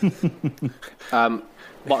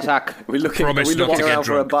 What's our? We're looking around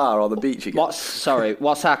for a bar on the beach again. What's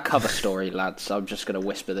our cover story, lads? I'm just going to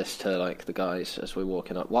whisper this to like the guys as we're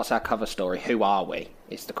walking up. What's our cover story? Who are we?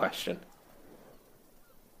 Is the question.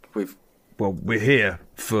 We're here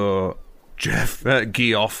for Jeff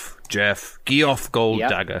Geoff Gold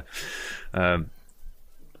Dagger.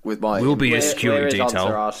 With my we'll be a security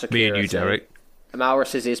detail. Me and you, Derek.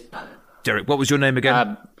 Maurus is his Derek, what was your name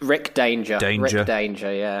again? Rick Danger. Danger. Rick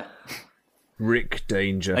Danger, yeah. Rick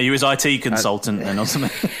Danger. Are you his IT consultant then or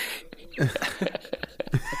something?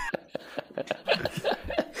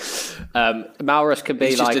 Maurus could be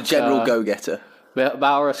He's like... just a general go-getter.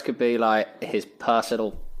 Maurus could be like his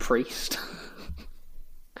personal priest.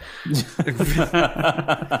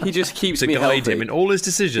 He just keeps to me guide healthy. him in all his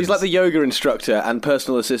decisions. He's like the yoga instructor and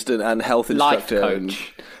personal assistant and health Life instructor.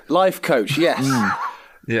 coach. Life coach, yes.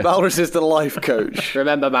 Yeah. Maurus is the life coach.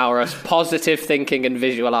 Remember, Maurus, positive thinking and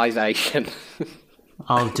visualization.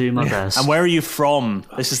 I'll do my best. And where are you from?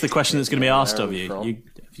 This is the question that's going to be asked of you. Have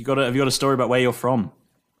you got a story about where you're from?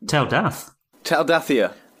 Teldath.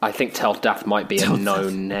 Teldathia. I think Teldath might be a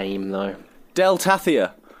known name, though.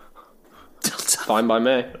 Deltathia. Fine by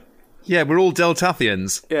me. Yeah, we're all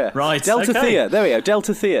Deltathians. Yeah. Right, Delta okay. Thea. There we go.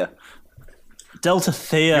 Delta Thea. Delta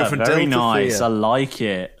Thea. You're from Very Delta nice. Thea. I like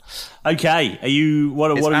it. Okay, are you? What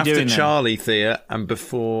are we after doing Charlie Thea and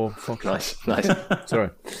before... Nice. Sorry.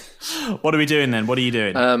 then? What are we doing then? What are you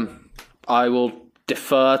doing? I will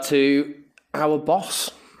defer to our boss.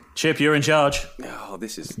 Chip, you're in charge. Oh,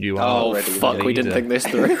 this is... You are Oh, already fuck, the we didn't leader. think this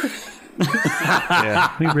through.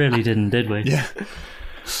 Yeah. We really didn't, did we? Yeah.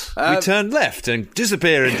 We turn left and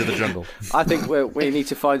disappear into the jungle. I think we need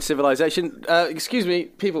to find civilization. Excuse me,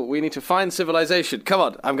 people, we need to find civilization. Come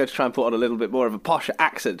on, I'm going to try and put on a little bit more of a posher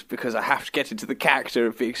accent because I have to get into the character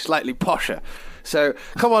of being slightly posher. So,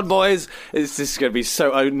 come on, boys. This is going to be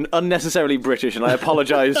so unnecessarily British, and I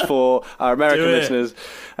apologise for our American listeners.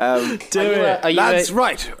 That's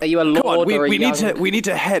right. Are you a lord Come on, or a young? we need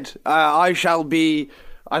to head. I shall be...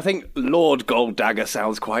 I think Lord Golddagger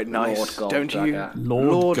sounds quite nice, Lord don't you? Golddagger.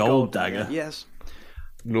 Lord Golddagger. Yes.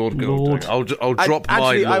 Lord Golddagger. I'll drop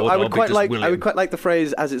Actually, my Lord. I would quite like. William. I would quite like the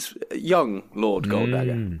phrase as it's young Lord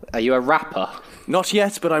Golddagger. Are you a rapper? Not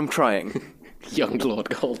yet, but I'm trying. Young Lord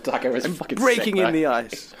Golddagger is fucking Breaking sick, in the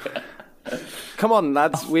ice. Come on,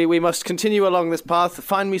 lads. We must continue along this path.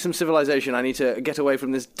 Find me some civilization. I need to get away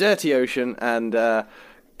from this dirty ocean and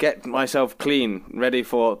get myself clean, ready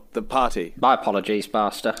for the party. My apologies,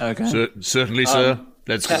 Master. Okay. Certainly, sir.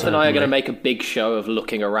 Let's Steph and I are going to make a big show of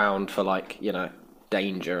looking around for, like,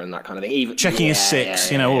 danger and that kind of thing. Even Checking his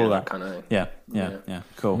six, all that. Kind of thing. Yeah.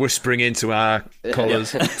 Cool. whispering into our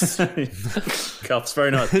collars. Cuffs, very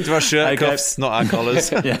nice. Into our shirt Okay. cuffs, not our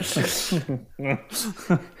collars.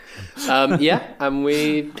 And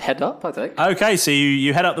we head up, I think. Okay, so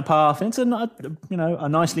you head up the path. It's a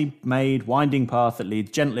nicely made winding path that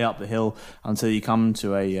leads gently up the hill until you come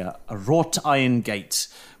to a wrought iron gate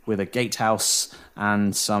with a gatehouse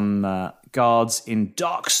and some guards in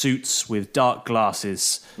dark suits with dark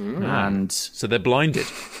glasses. And So they're blinded.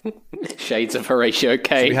 Shades of Horatio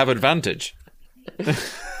Kane. We have advantage.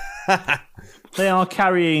 they are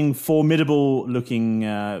carrying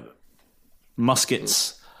formidable-looking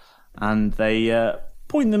muskets, and they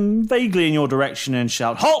point them vaguely in your direction and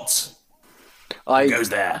shout, "Halt!" Who goes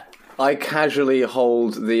there? I casually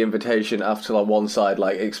hold the invitation up to one side,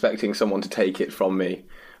 like expecting someone to take it from me.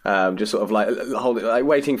 Just sort of like hold it, like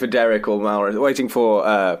waiting for Derek or Maurus, waiting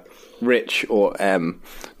for Rich or M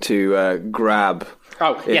to grab.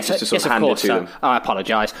 Oh, yes, just to sort yes, of of hand course. it to them. I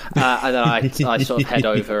apologise. And then I sort of head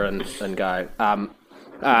over and go,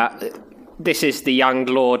 this is the young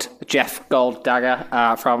Lord Jeff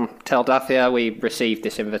Golddagger from Teldathia. We received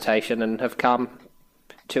this invitation and have come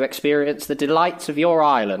to experience the delights of your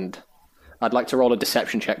island. I'd like to roll a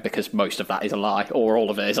deception check because most of that is a lie, or all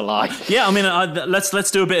of it is a lie. Yeah, I mean, let's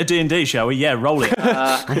do a bit of D&D, shall we? Yeah, roll it.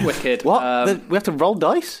 Wicked. What? We have to roll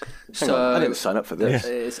dice? So I didn't sign up for this.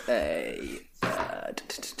 Is a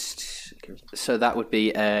so that would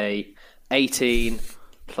be a 18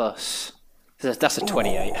 plus. That's a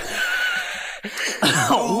 28.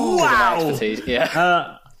 Wow! Expertise,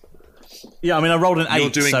 yeah. Yeah, I mean, I rolled an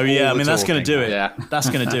 8, doing so all yeah, I the mean, that's going to talking. do it. Yeah.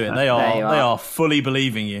 That's going to do it. They are fully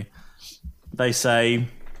believing you. They say,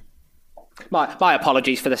 My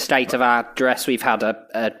apologies for the state of our dress. We've had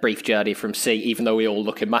a brief journey from sea, even though we all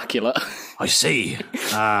look immaculate. I see.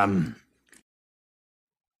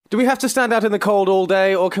 Do we have to stand out in the cold all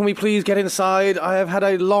day, or can we please get inside? I have had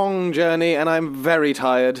a long journey and I'm very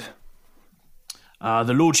tired.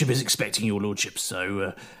 The Lordship is expecting your Lordship,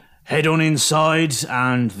 so head on inside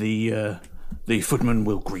and the footman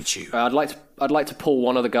will greet you. I'd like to pull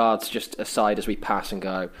one of the guards just aside as we pass and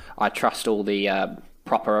go, I trust all the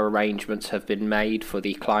proper arrangements have been made for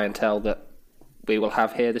the clientele that we will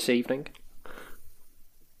have here this evening.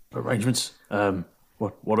 Arrangements?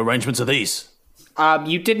 What arrangements are these?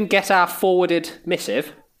 You didn't get our forwarded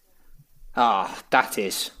missive? That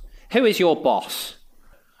is. Who is your boss?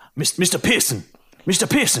 Mr. Pearson. Mr.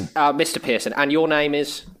 Pearson. Mr. Pearson. And your name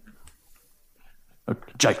is?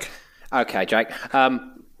 Jake. Okay, Jake. I'll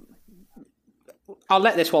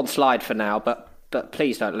let this one slide for now, but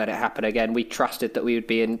please don't let it happen again. We trusted that we would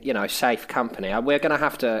be in, safe company. We're going to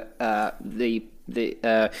have to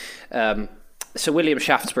Sir William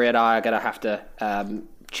Shaftesbury and I are going to have to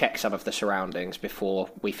check some of the surroundings before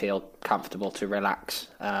we feel comfortable to relax.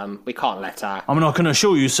 We can't let our... I mean, I can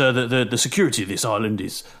assure you, sir, that the security of this island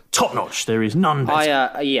is top-notch. There is none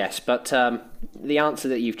better. Yes, but the answer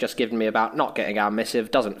that you've just given me about not getting our missive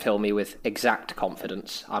doesn't fill me with exact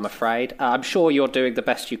confidence, I'm afraid. I'm sure you're doing the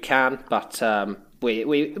best you can, but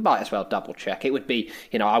we might as well double-check. It would be,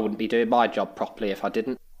 I wouldn't be doing my job properly if I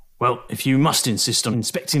didn't. Well, if you must insist on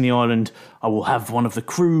inspecting the island, I will have one of the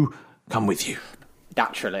crew come with you.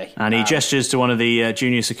 Naturally. And he gestures to one of the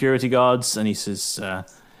junior security guards, and he says,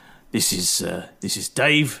 "This is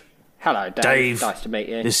Dave." Hello, Dave. Nice to meet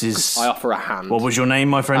you. I offer a hand. What was your name,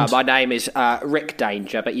 my friend? My name is Rick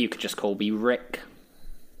Danger, but you could just call me Rick.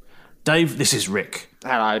 Dave, this is Rick.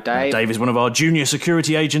 Hello, Dave. Dave is one of our junior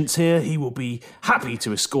security agents here. He will be happy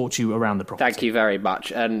to escort you around the property. Thank you very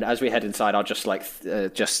much. And as we head inside, I'll just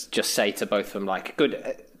just say to both of them,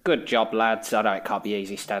 good job, lads. I know it can't be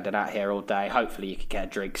easy standing out here all day. Hopefully you can get a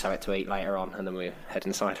drink, something to eat later on, and then we head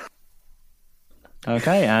inside.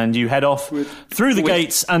 Okay, and you head off through the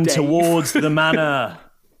gates and Dave. towards the manor.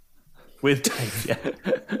 With Dave, yeah.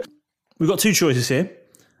 We've got two choices here.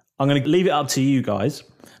 I'm going to leave it up to you guys,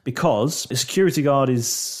 because the security guard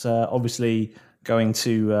is obviously going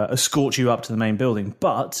to escort you up to the main building.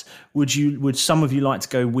 But would some of you like to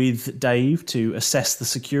go with Dave to assess the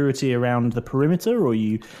security around the perimeter, or are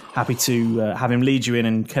you happy to have him lead you in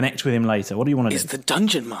and connect with him later? What do you want to do? Is the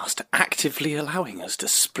dungeon master actively allowing us to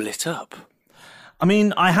split up? I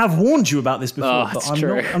mean, I have warned you about this before, but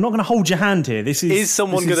I'm not going to hold your hand here. Is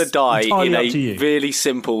someone going to die in a really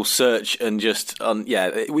simple search and just...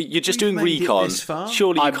 you're just doing recon.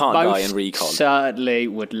 Surely you can't die in recon. Certainly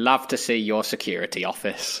would love to see your security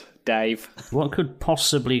office, Dave. What could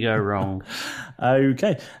possibly go wrong?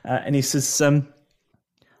 Okay. And he says, all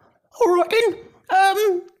right then,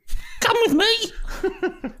 come with me.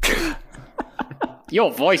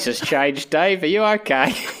 Your voice has changed, Dave. Are you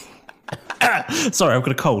okay? Sorry, I've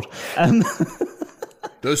got a cold.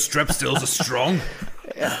 Those strep stills are strong.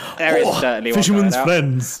 There is certainly one. Fisherman's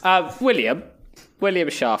friends. William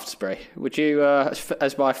Shaftesbury, would you,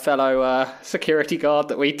 as my fellow security guard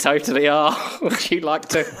that we totally are, would you like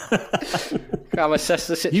to come assess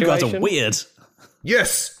the situation? You guys are weird.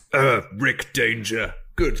 Yes, Rick Danger,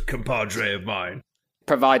 good compadre of mine.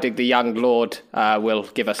 Providing the young lord will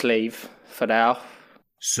give us leave for now.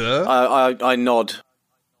 Sir? I nod.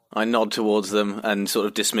 I nod towards them and sort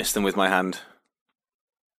of dismiss them with my hand.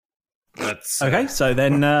 That's okay. So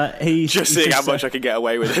then he just seeing how much I can get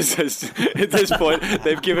away with this. At this point,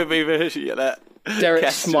 they've given me the Derek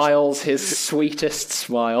smiles his sweetest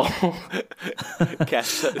smile.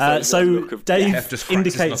 So Dave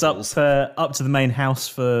indicates up to the main house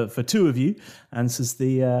for two of you, and says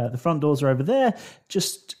the front doors are over there.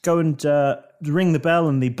 Just go and ring the bell,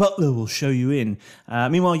 and the butler will show you in.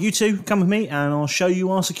 Meanwhile, you two come with me, and I'll show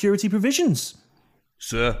you our security provisions.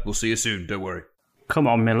 Sir, we'll see you soon. Don't worry. Come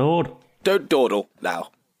on, my lord. Don't dawdle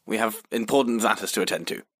now. We have important matters to attend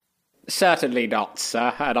to. Certainly not,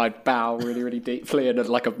 sir. And I bow really, really deeply and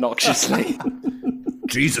obnoxiously.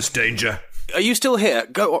 Jesus, Danger. Are you still here?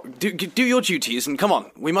 Go, do your duties, and come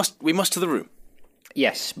on. We must to the room.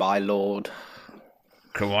 Yes, my lord.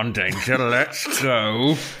 Come on, Danger, let's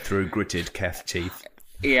go. Through gritted calf teeth.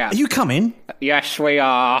 Yeah. Are you coming? Yes, we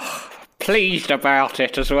are. Pleased about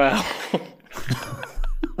it as well.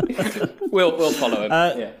 We'll follow him.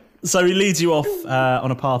 Yeah. So he leads you off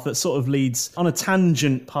on a path that sort of leads on a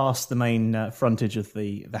tangent past the main frontage of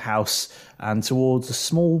the house and towards a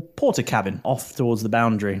small porter cabin off towards the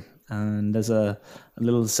boundary. And there's a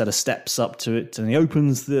little set of steps up to it, and he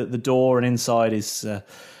opens the door, and inside is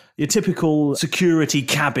your typical security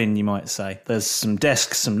cabin, you might say. There's some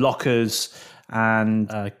desks, some lockers, and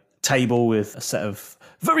a table with a set of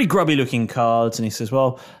very grubby-looking cards. And he says,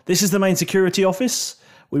 well, this is the main security office.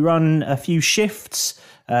 We run a few shifts,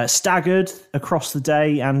 staggered across the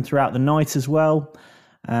day and throughout the night as well.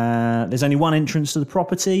 There's only one entrance to the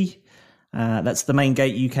property. That's the main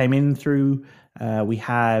gate you came in through. We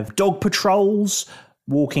have dog patrols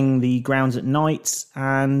walking the grounds at night.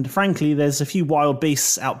 And frankly, there's a few wild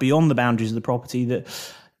beasts out beyond the boundaries of the property that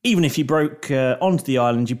even if you broke onto the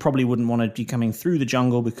island, you probably wouldn't want to be coming through the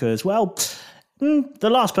jungle because, well, the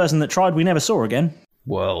last person that tried we never saw again.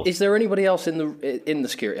 Well, is there anybody else in the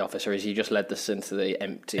security office, or has he just led us into the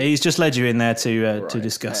empty? He's just led you in there to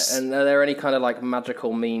discuss. And are there any kind of like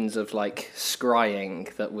magical means of like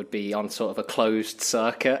scrying that would be on sort of a closed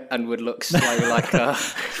circuit and would look slightly like a?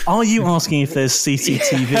 Are you asking if there's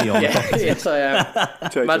CCTV on the property? Yes, I am.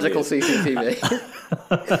 Totally magical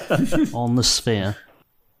CCTV on the sphere.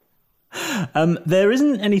 There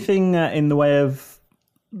isn't anything in the way of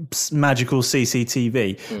magical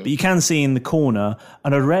CCTV, but you can see in the corner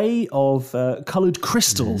an array of coloured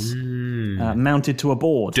crystals mounted to a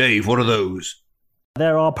board. Dave, what are those?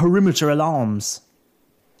 There are perimeter alarms.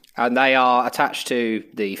 And they are attached to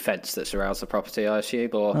the fence that surrounds the property, I assume?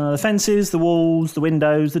 Or the fences, the walls, the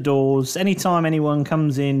windows, the doors. Anytime anyone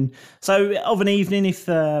comes in. So of an evening, if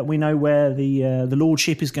we know where the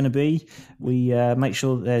lordship is going to be, we make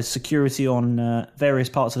sure that there's security on various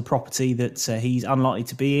parts of the property that he's unlikely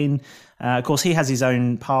to be in. Of course, he has his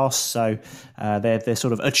own pass, so they're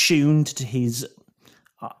sort of attuned to his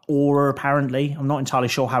aura, apparently. I'm not entirely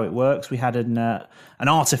sure how it works. We had an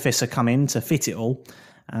artificer come in to fit it all.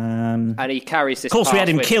 And he carries this. Of course, we had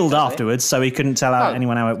him killed afterwards, so he couldn't tell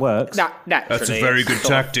anyone how it works. Naturally, that's a very good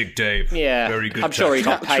tactic, Dave. Yeah, very good. I'm sure he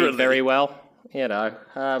got paid very well. You know.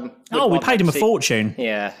 We paid him a fortune.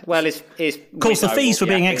 Yeah. Well, of course, the fees for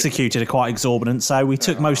being executed are quite exorbitant, so we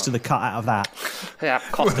took most of the cut out of that. Yeah,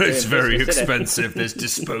 it's very expensive. There's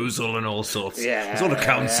disposal and all sorts. Yeah, there's all the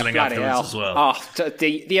counselling afterwards as well. Oh,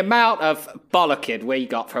 the amount of bollocking we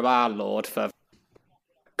got from our lord for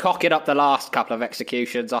cocking up the last couple of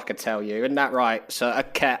executions, I can tell you. Isn't that right, Sir?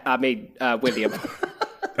 William.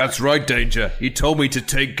 That's right, Danger. He told me to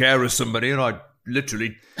take care of somebody, and I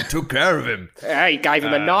literally took care of him. He gave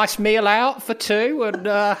him a nice meal out for two, and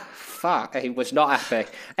he was not happy.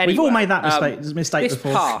 Anyway, we've all made that mistake this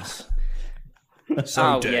before. Pass.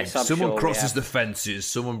 So, Dave, someone crosses the fences,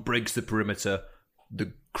 someone breaks the perimeter,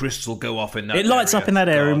 the crystal go off in that area. It lights up in that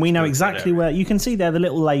area, and we know exactly where. You can see there the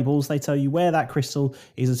little labels. They tell you where that crystal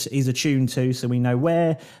is attuned to, so we know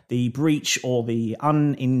where the breach or the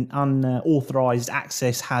unauthorized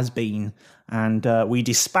access has been, and we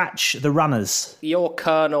dispatch the runners. Your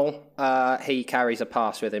colonel, he carries a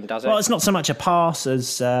pass with him, does it? Well, it's not so much a pass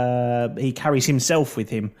as he carries himself with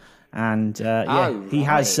him, and he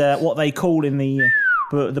has what they call in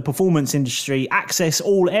the performance industry access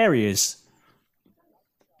all areas.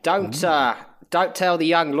 Don't tell the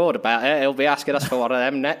young lord about it. He'll be asking us for one of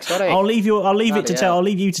them next, won't he? I'll leave you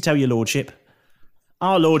to tell your lordship.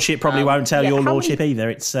 Our lordship probably won't tell your lordship either.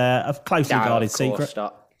 It's a closely guarded secret.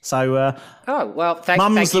 Not. So,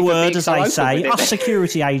 mum's the word, as they say. Us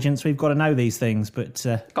security agents, we've got to know these things, but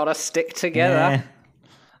got to stick together. Yeah.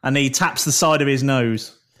 And he taps the side of his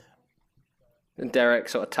nose. And Derek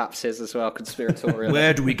sort of taps his as well, conspiratorial.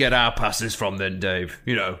 Where do we get our passes from then, Dave?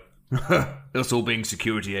 You know. Us all being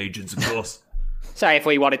security agents, of course. Say if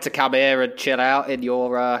we wanted to come here and chill out in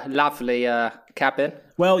your lovely cabin.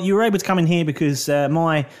 Well, you were able to come in here because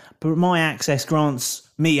my access grants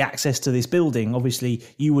me access to this building. Obviously,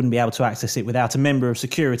 you wouldn't be able to access it without a member of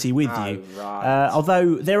security with you. Right.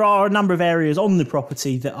 Although there are a number of areas on the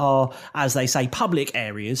property that are, as they say, public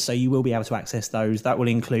areas, so you will be able to access those. That will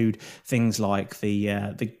include things like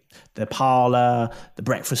the parlour, the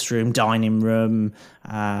breakfast room, dining room,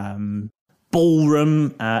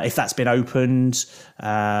 ballroom, if that's been opened.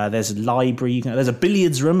 There's a library. There's a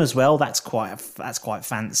billiards room as well. That's quite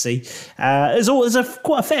fancy. There's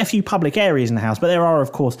quite a fair few public areas in the house, but there are,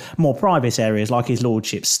 of course, more private areas like his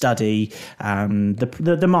lordship's study,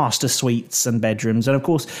 the master suites and bedrooms. And of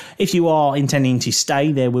course, if you are intending to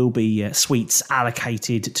stay, there will be suites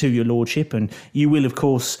allocated to your lordship, and you will, of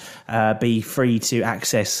course, be free to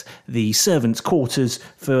access the servants' quarters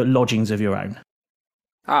for lodgings of your own.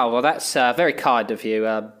 Oh, well, that's very kind of you.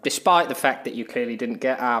 Despite the fact that you clearly didn't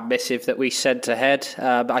get our missive that we sent ahead,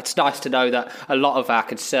 it's nice to know that a lot of our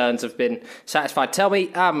concerns have been satisfied. Tell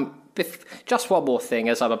me, just one more thing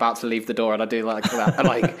as I'm about to leave the door, and I do like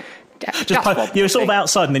that. You're sort of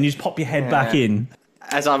outside, and then you just pop your head back in.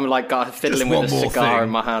 As I'm fiddling with a cigar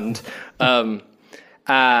in my hand. How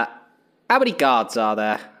many guards are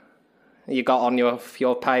there you got on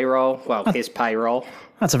your payroll? Well, his payroll.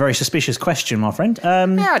 That's a very suspicious question, my friend.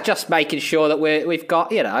 Just making sure that we've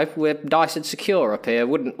got, we're nice and secure up here.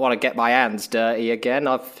 Wouldn't want to get my hands dirty again.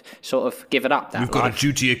 I've sort of given up that. We've got a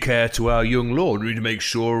duty of care to our young lord. We need to make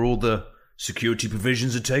sure all the security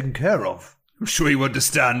provisions are taken care of. I'm sure you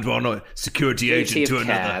understand one security agent to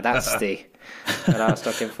another. That's the that I was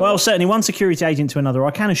looking for. Well, certainly one security agent to another.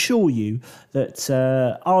 I can assure you that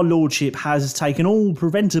our lordship has taken all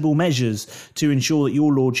preventable measures to ensure that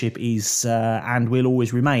your lordship is and will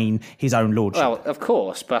always remain his own lordship. Well, of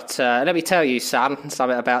course, but let me tell you, son,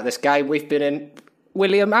 something about this game we've been in.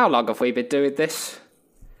 William, how long have we been doing this?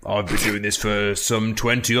 I've been doing this for some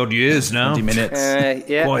 20-odd years now. 20 minutes.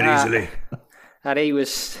 Yeah, quite easily. And he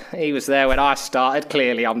was there when I started.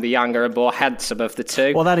 Clearly, I'm the younger and more handsome of the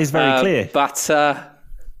two. Well, that is very clear. But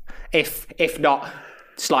if not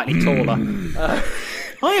slightly taller.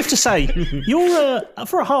 I have to say, you're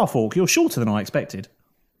for a half-orc, you're shorter than I expected.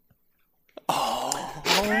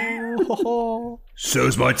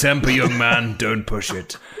 So's my temper, young man. Don't push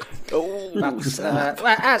it. As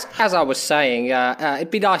I was saying, it'd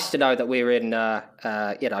be nice to know that we're in,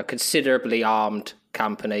 considerably armed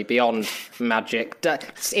company beyond magic.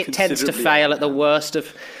 It tends to fail at the worst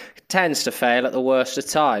of times, to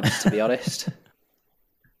be honest.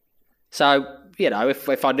 So,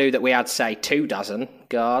 if I knew that we had, say, 24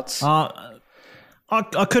 guards.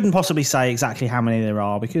 I couldn't possibly say exactly how many there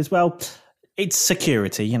are because, well, it's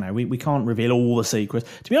security, we can't reveal all the secrets.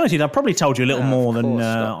 To be honest with you, I've probably told you a little more than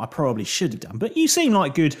I probably should have done. But you seem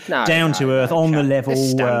like good, down-to-earth, on the level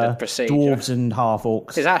dwarves and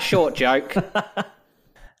half-orcs. Is that a short joke?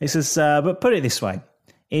 This is, but put it this way.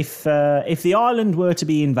 If the island were to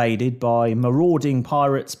be invaded by marauding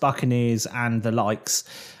pirates, buccaneers and the likes,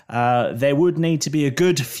 there would need to be a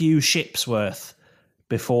good few ships worth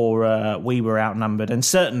before we were outnumbered, and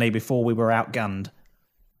certainly before we were outgunned.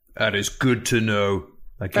 That is good to know.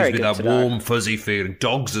 That gives me that warm, fuzzy feeling.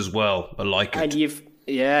 Dogs as well. I like it. And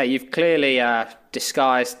you've clearly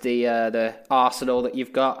disguised the arsenal that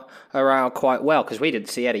you've got around quite well, because we didn't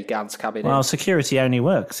see any guns coming in. Well, security only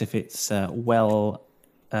works if it's well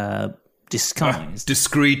disguised.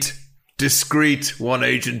 Discreet. One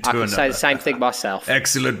agent to another. I can say the same thing myself.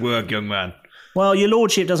 Excellent work, young man. Well, your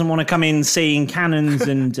lordship doesn't want to come in seeing cannons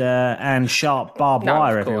and sharp barbed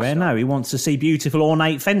wire everywhere. No, he wants to see beautiful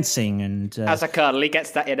ornate fencing. And as a colonel, he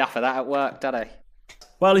gets enough of that at work, doesn't he?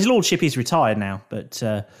 Well, his lordship is retired now. But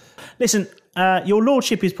listen, your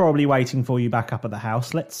lordship is probably waiting for you back up at the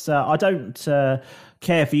house. I don't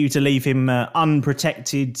care for you to leave him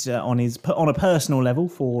unprotected on a personal level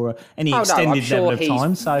for any extended level of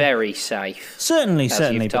time. So very safe. Certainly.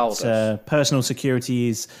 But personal security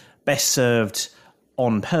is best served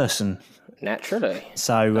on person. Naturally.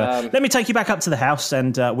 So let me take you back up to the house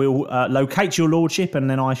and we'll locate your lordship and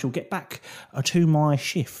then I shall get back to my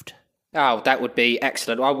shift. Oh, that would be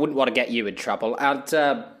excellent. I wouldn't want to get you in trouble. And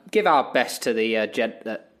give our best to the gent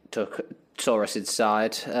that saw us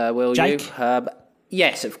inside, will Jake? you?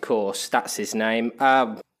 Yes, of course. That's his name.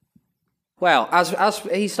 Well, as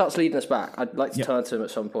he starts leading us back, I'd like to turn to him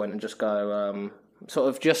at some point and just go... sort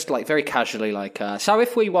of just like very casually, so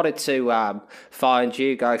if we wanted to find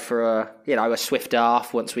you, go for a swift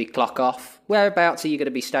half once we clock off, whereabouts are you going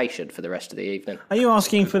to be stationed for the rest of the evening? Are you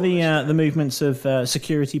asking for the movements of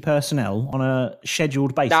security personnel on a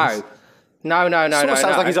scheduled basis? No. Sounds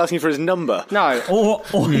like he's asking for his number. No. Or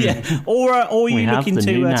are you looking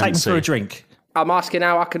to take me for a drink? I'm asking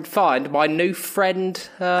how I can find my new friend,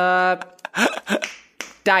 Dave.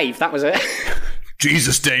 That was it.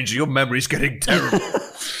 Jesus, Danger, your memory's getting terrible.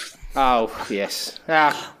 Oh, yes.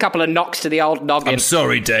 A couple of knocks to the old noggin. I'm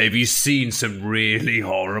sorry, Dave. You've seen some really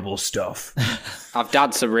horrible stuff. I've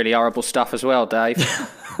done some really horrible stuff as well, Dave.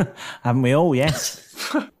 Haven't we all?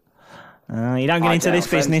 Yes. You don't get into this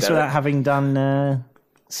business without having done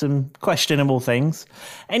some questionable things.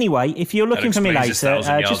 Anyway, if you're looking for me later,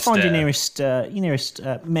 just find your nearest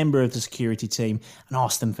member of the security team and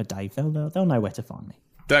ask them for Dave. They'll know where to find me.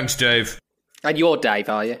 Thanks, Dave. And you're Dave,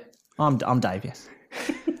 are you? I'm Dave, yes.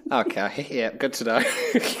 Okay, yeah, good to know.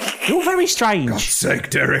 You're very strange. God's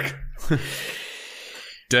sake, Derek.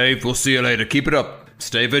 Dave, we'll see you later. Keep it up.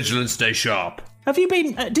 Stay vigilant, stay sharp. Have you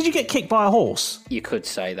been... did you get kicked by a horse? You could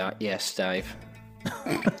say that, yes, Dave.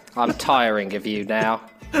 I'm tiring of you now.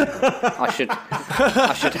 I should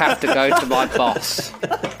have to go to my boss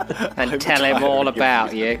and tell him all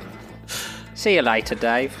about you. See you later,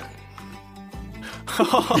 Dave.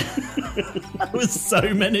 That was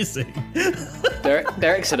so menacing.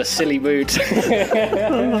 Derek's in a silly mood.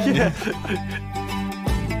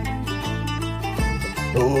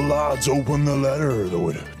 Well, the lads opened the letter, though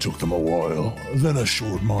it took them a while. Then a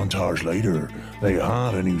short montage later, they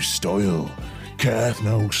had a new style. Kath,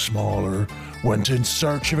 no smaller, went in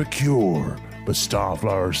search of a cure, but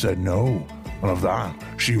Starflower said no, and of that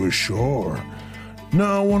she was sure.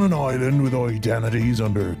 Now on an island with identities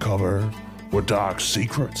under cover, what dark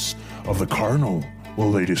secrets of the Colonel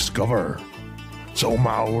will they discover? So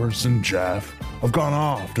Mowers and Jeff have gone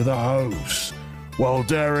off to the house, while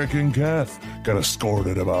Derek and Keth get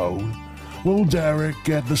escorted about. Will Derek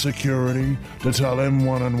get the security to tell him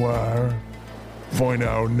when and where? Find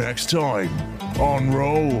out next time on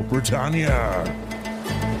Roll Britannia.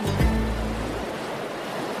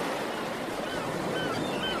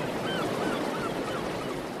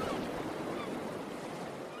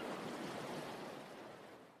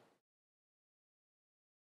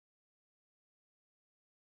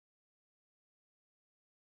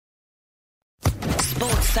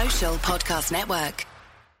 Sports Social Podcast Network.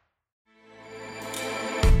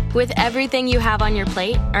 With everything you have on your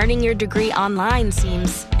plate, earning your degree online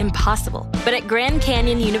seems impossible. But at Grand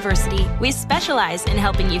Canyon University, we specialize in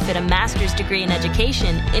helping you fit a master's degree in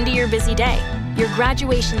education into your busy day. Your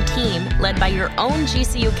graduation team, led by your own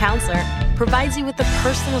GCU counselor, provides you with the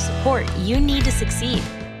personal support you need to succeed.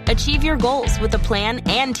 Achieve your goals with a plan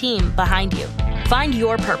and team behind you. Find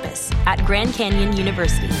your purpose at Grand Canyon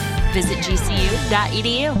University. Visit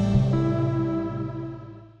gcu.edu.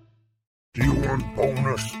 Do you want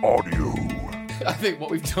bonus audio? I think what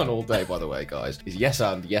we've done all day, by the way, guys, is yes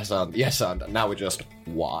and, and now we're just,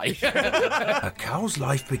 why? A cow's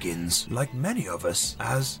life begins, like many of us,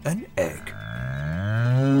 as an egg.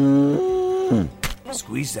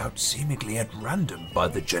 Squeezed out seemingly at random by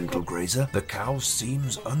the gentle grazer, the cow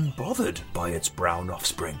seems unbothered by its brown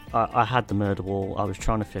offspring. I had the murder wall. I was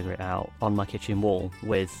trying to figure it out on my kitchen wall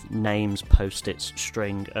with names, post-its,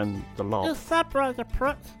 string, and the lot. Is that Brother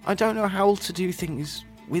Pratt? I don't know how to do things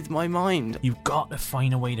with my mind. You've got to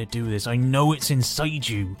find a way to do this. I know it's inside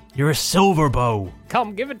you. You're a silver bow.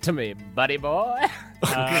 Come, give it to me, buddy boy.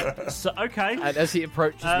 Okay. And as he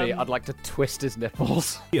approaches me, I'd like to twist his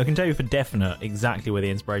nipples. I can tell you for definite exactly where the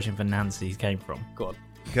inspiration for Nancy came from. Go on.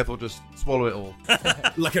 Keth will just swallow it all.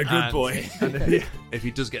 Like a good boy. And if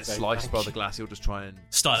he does get sliced by the glass, he'll just try and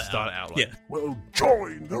start it out. Like, yeah. Well,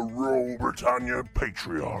 join the Roll Britannia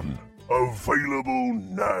Patreon. Available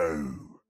now.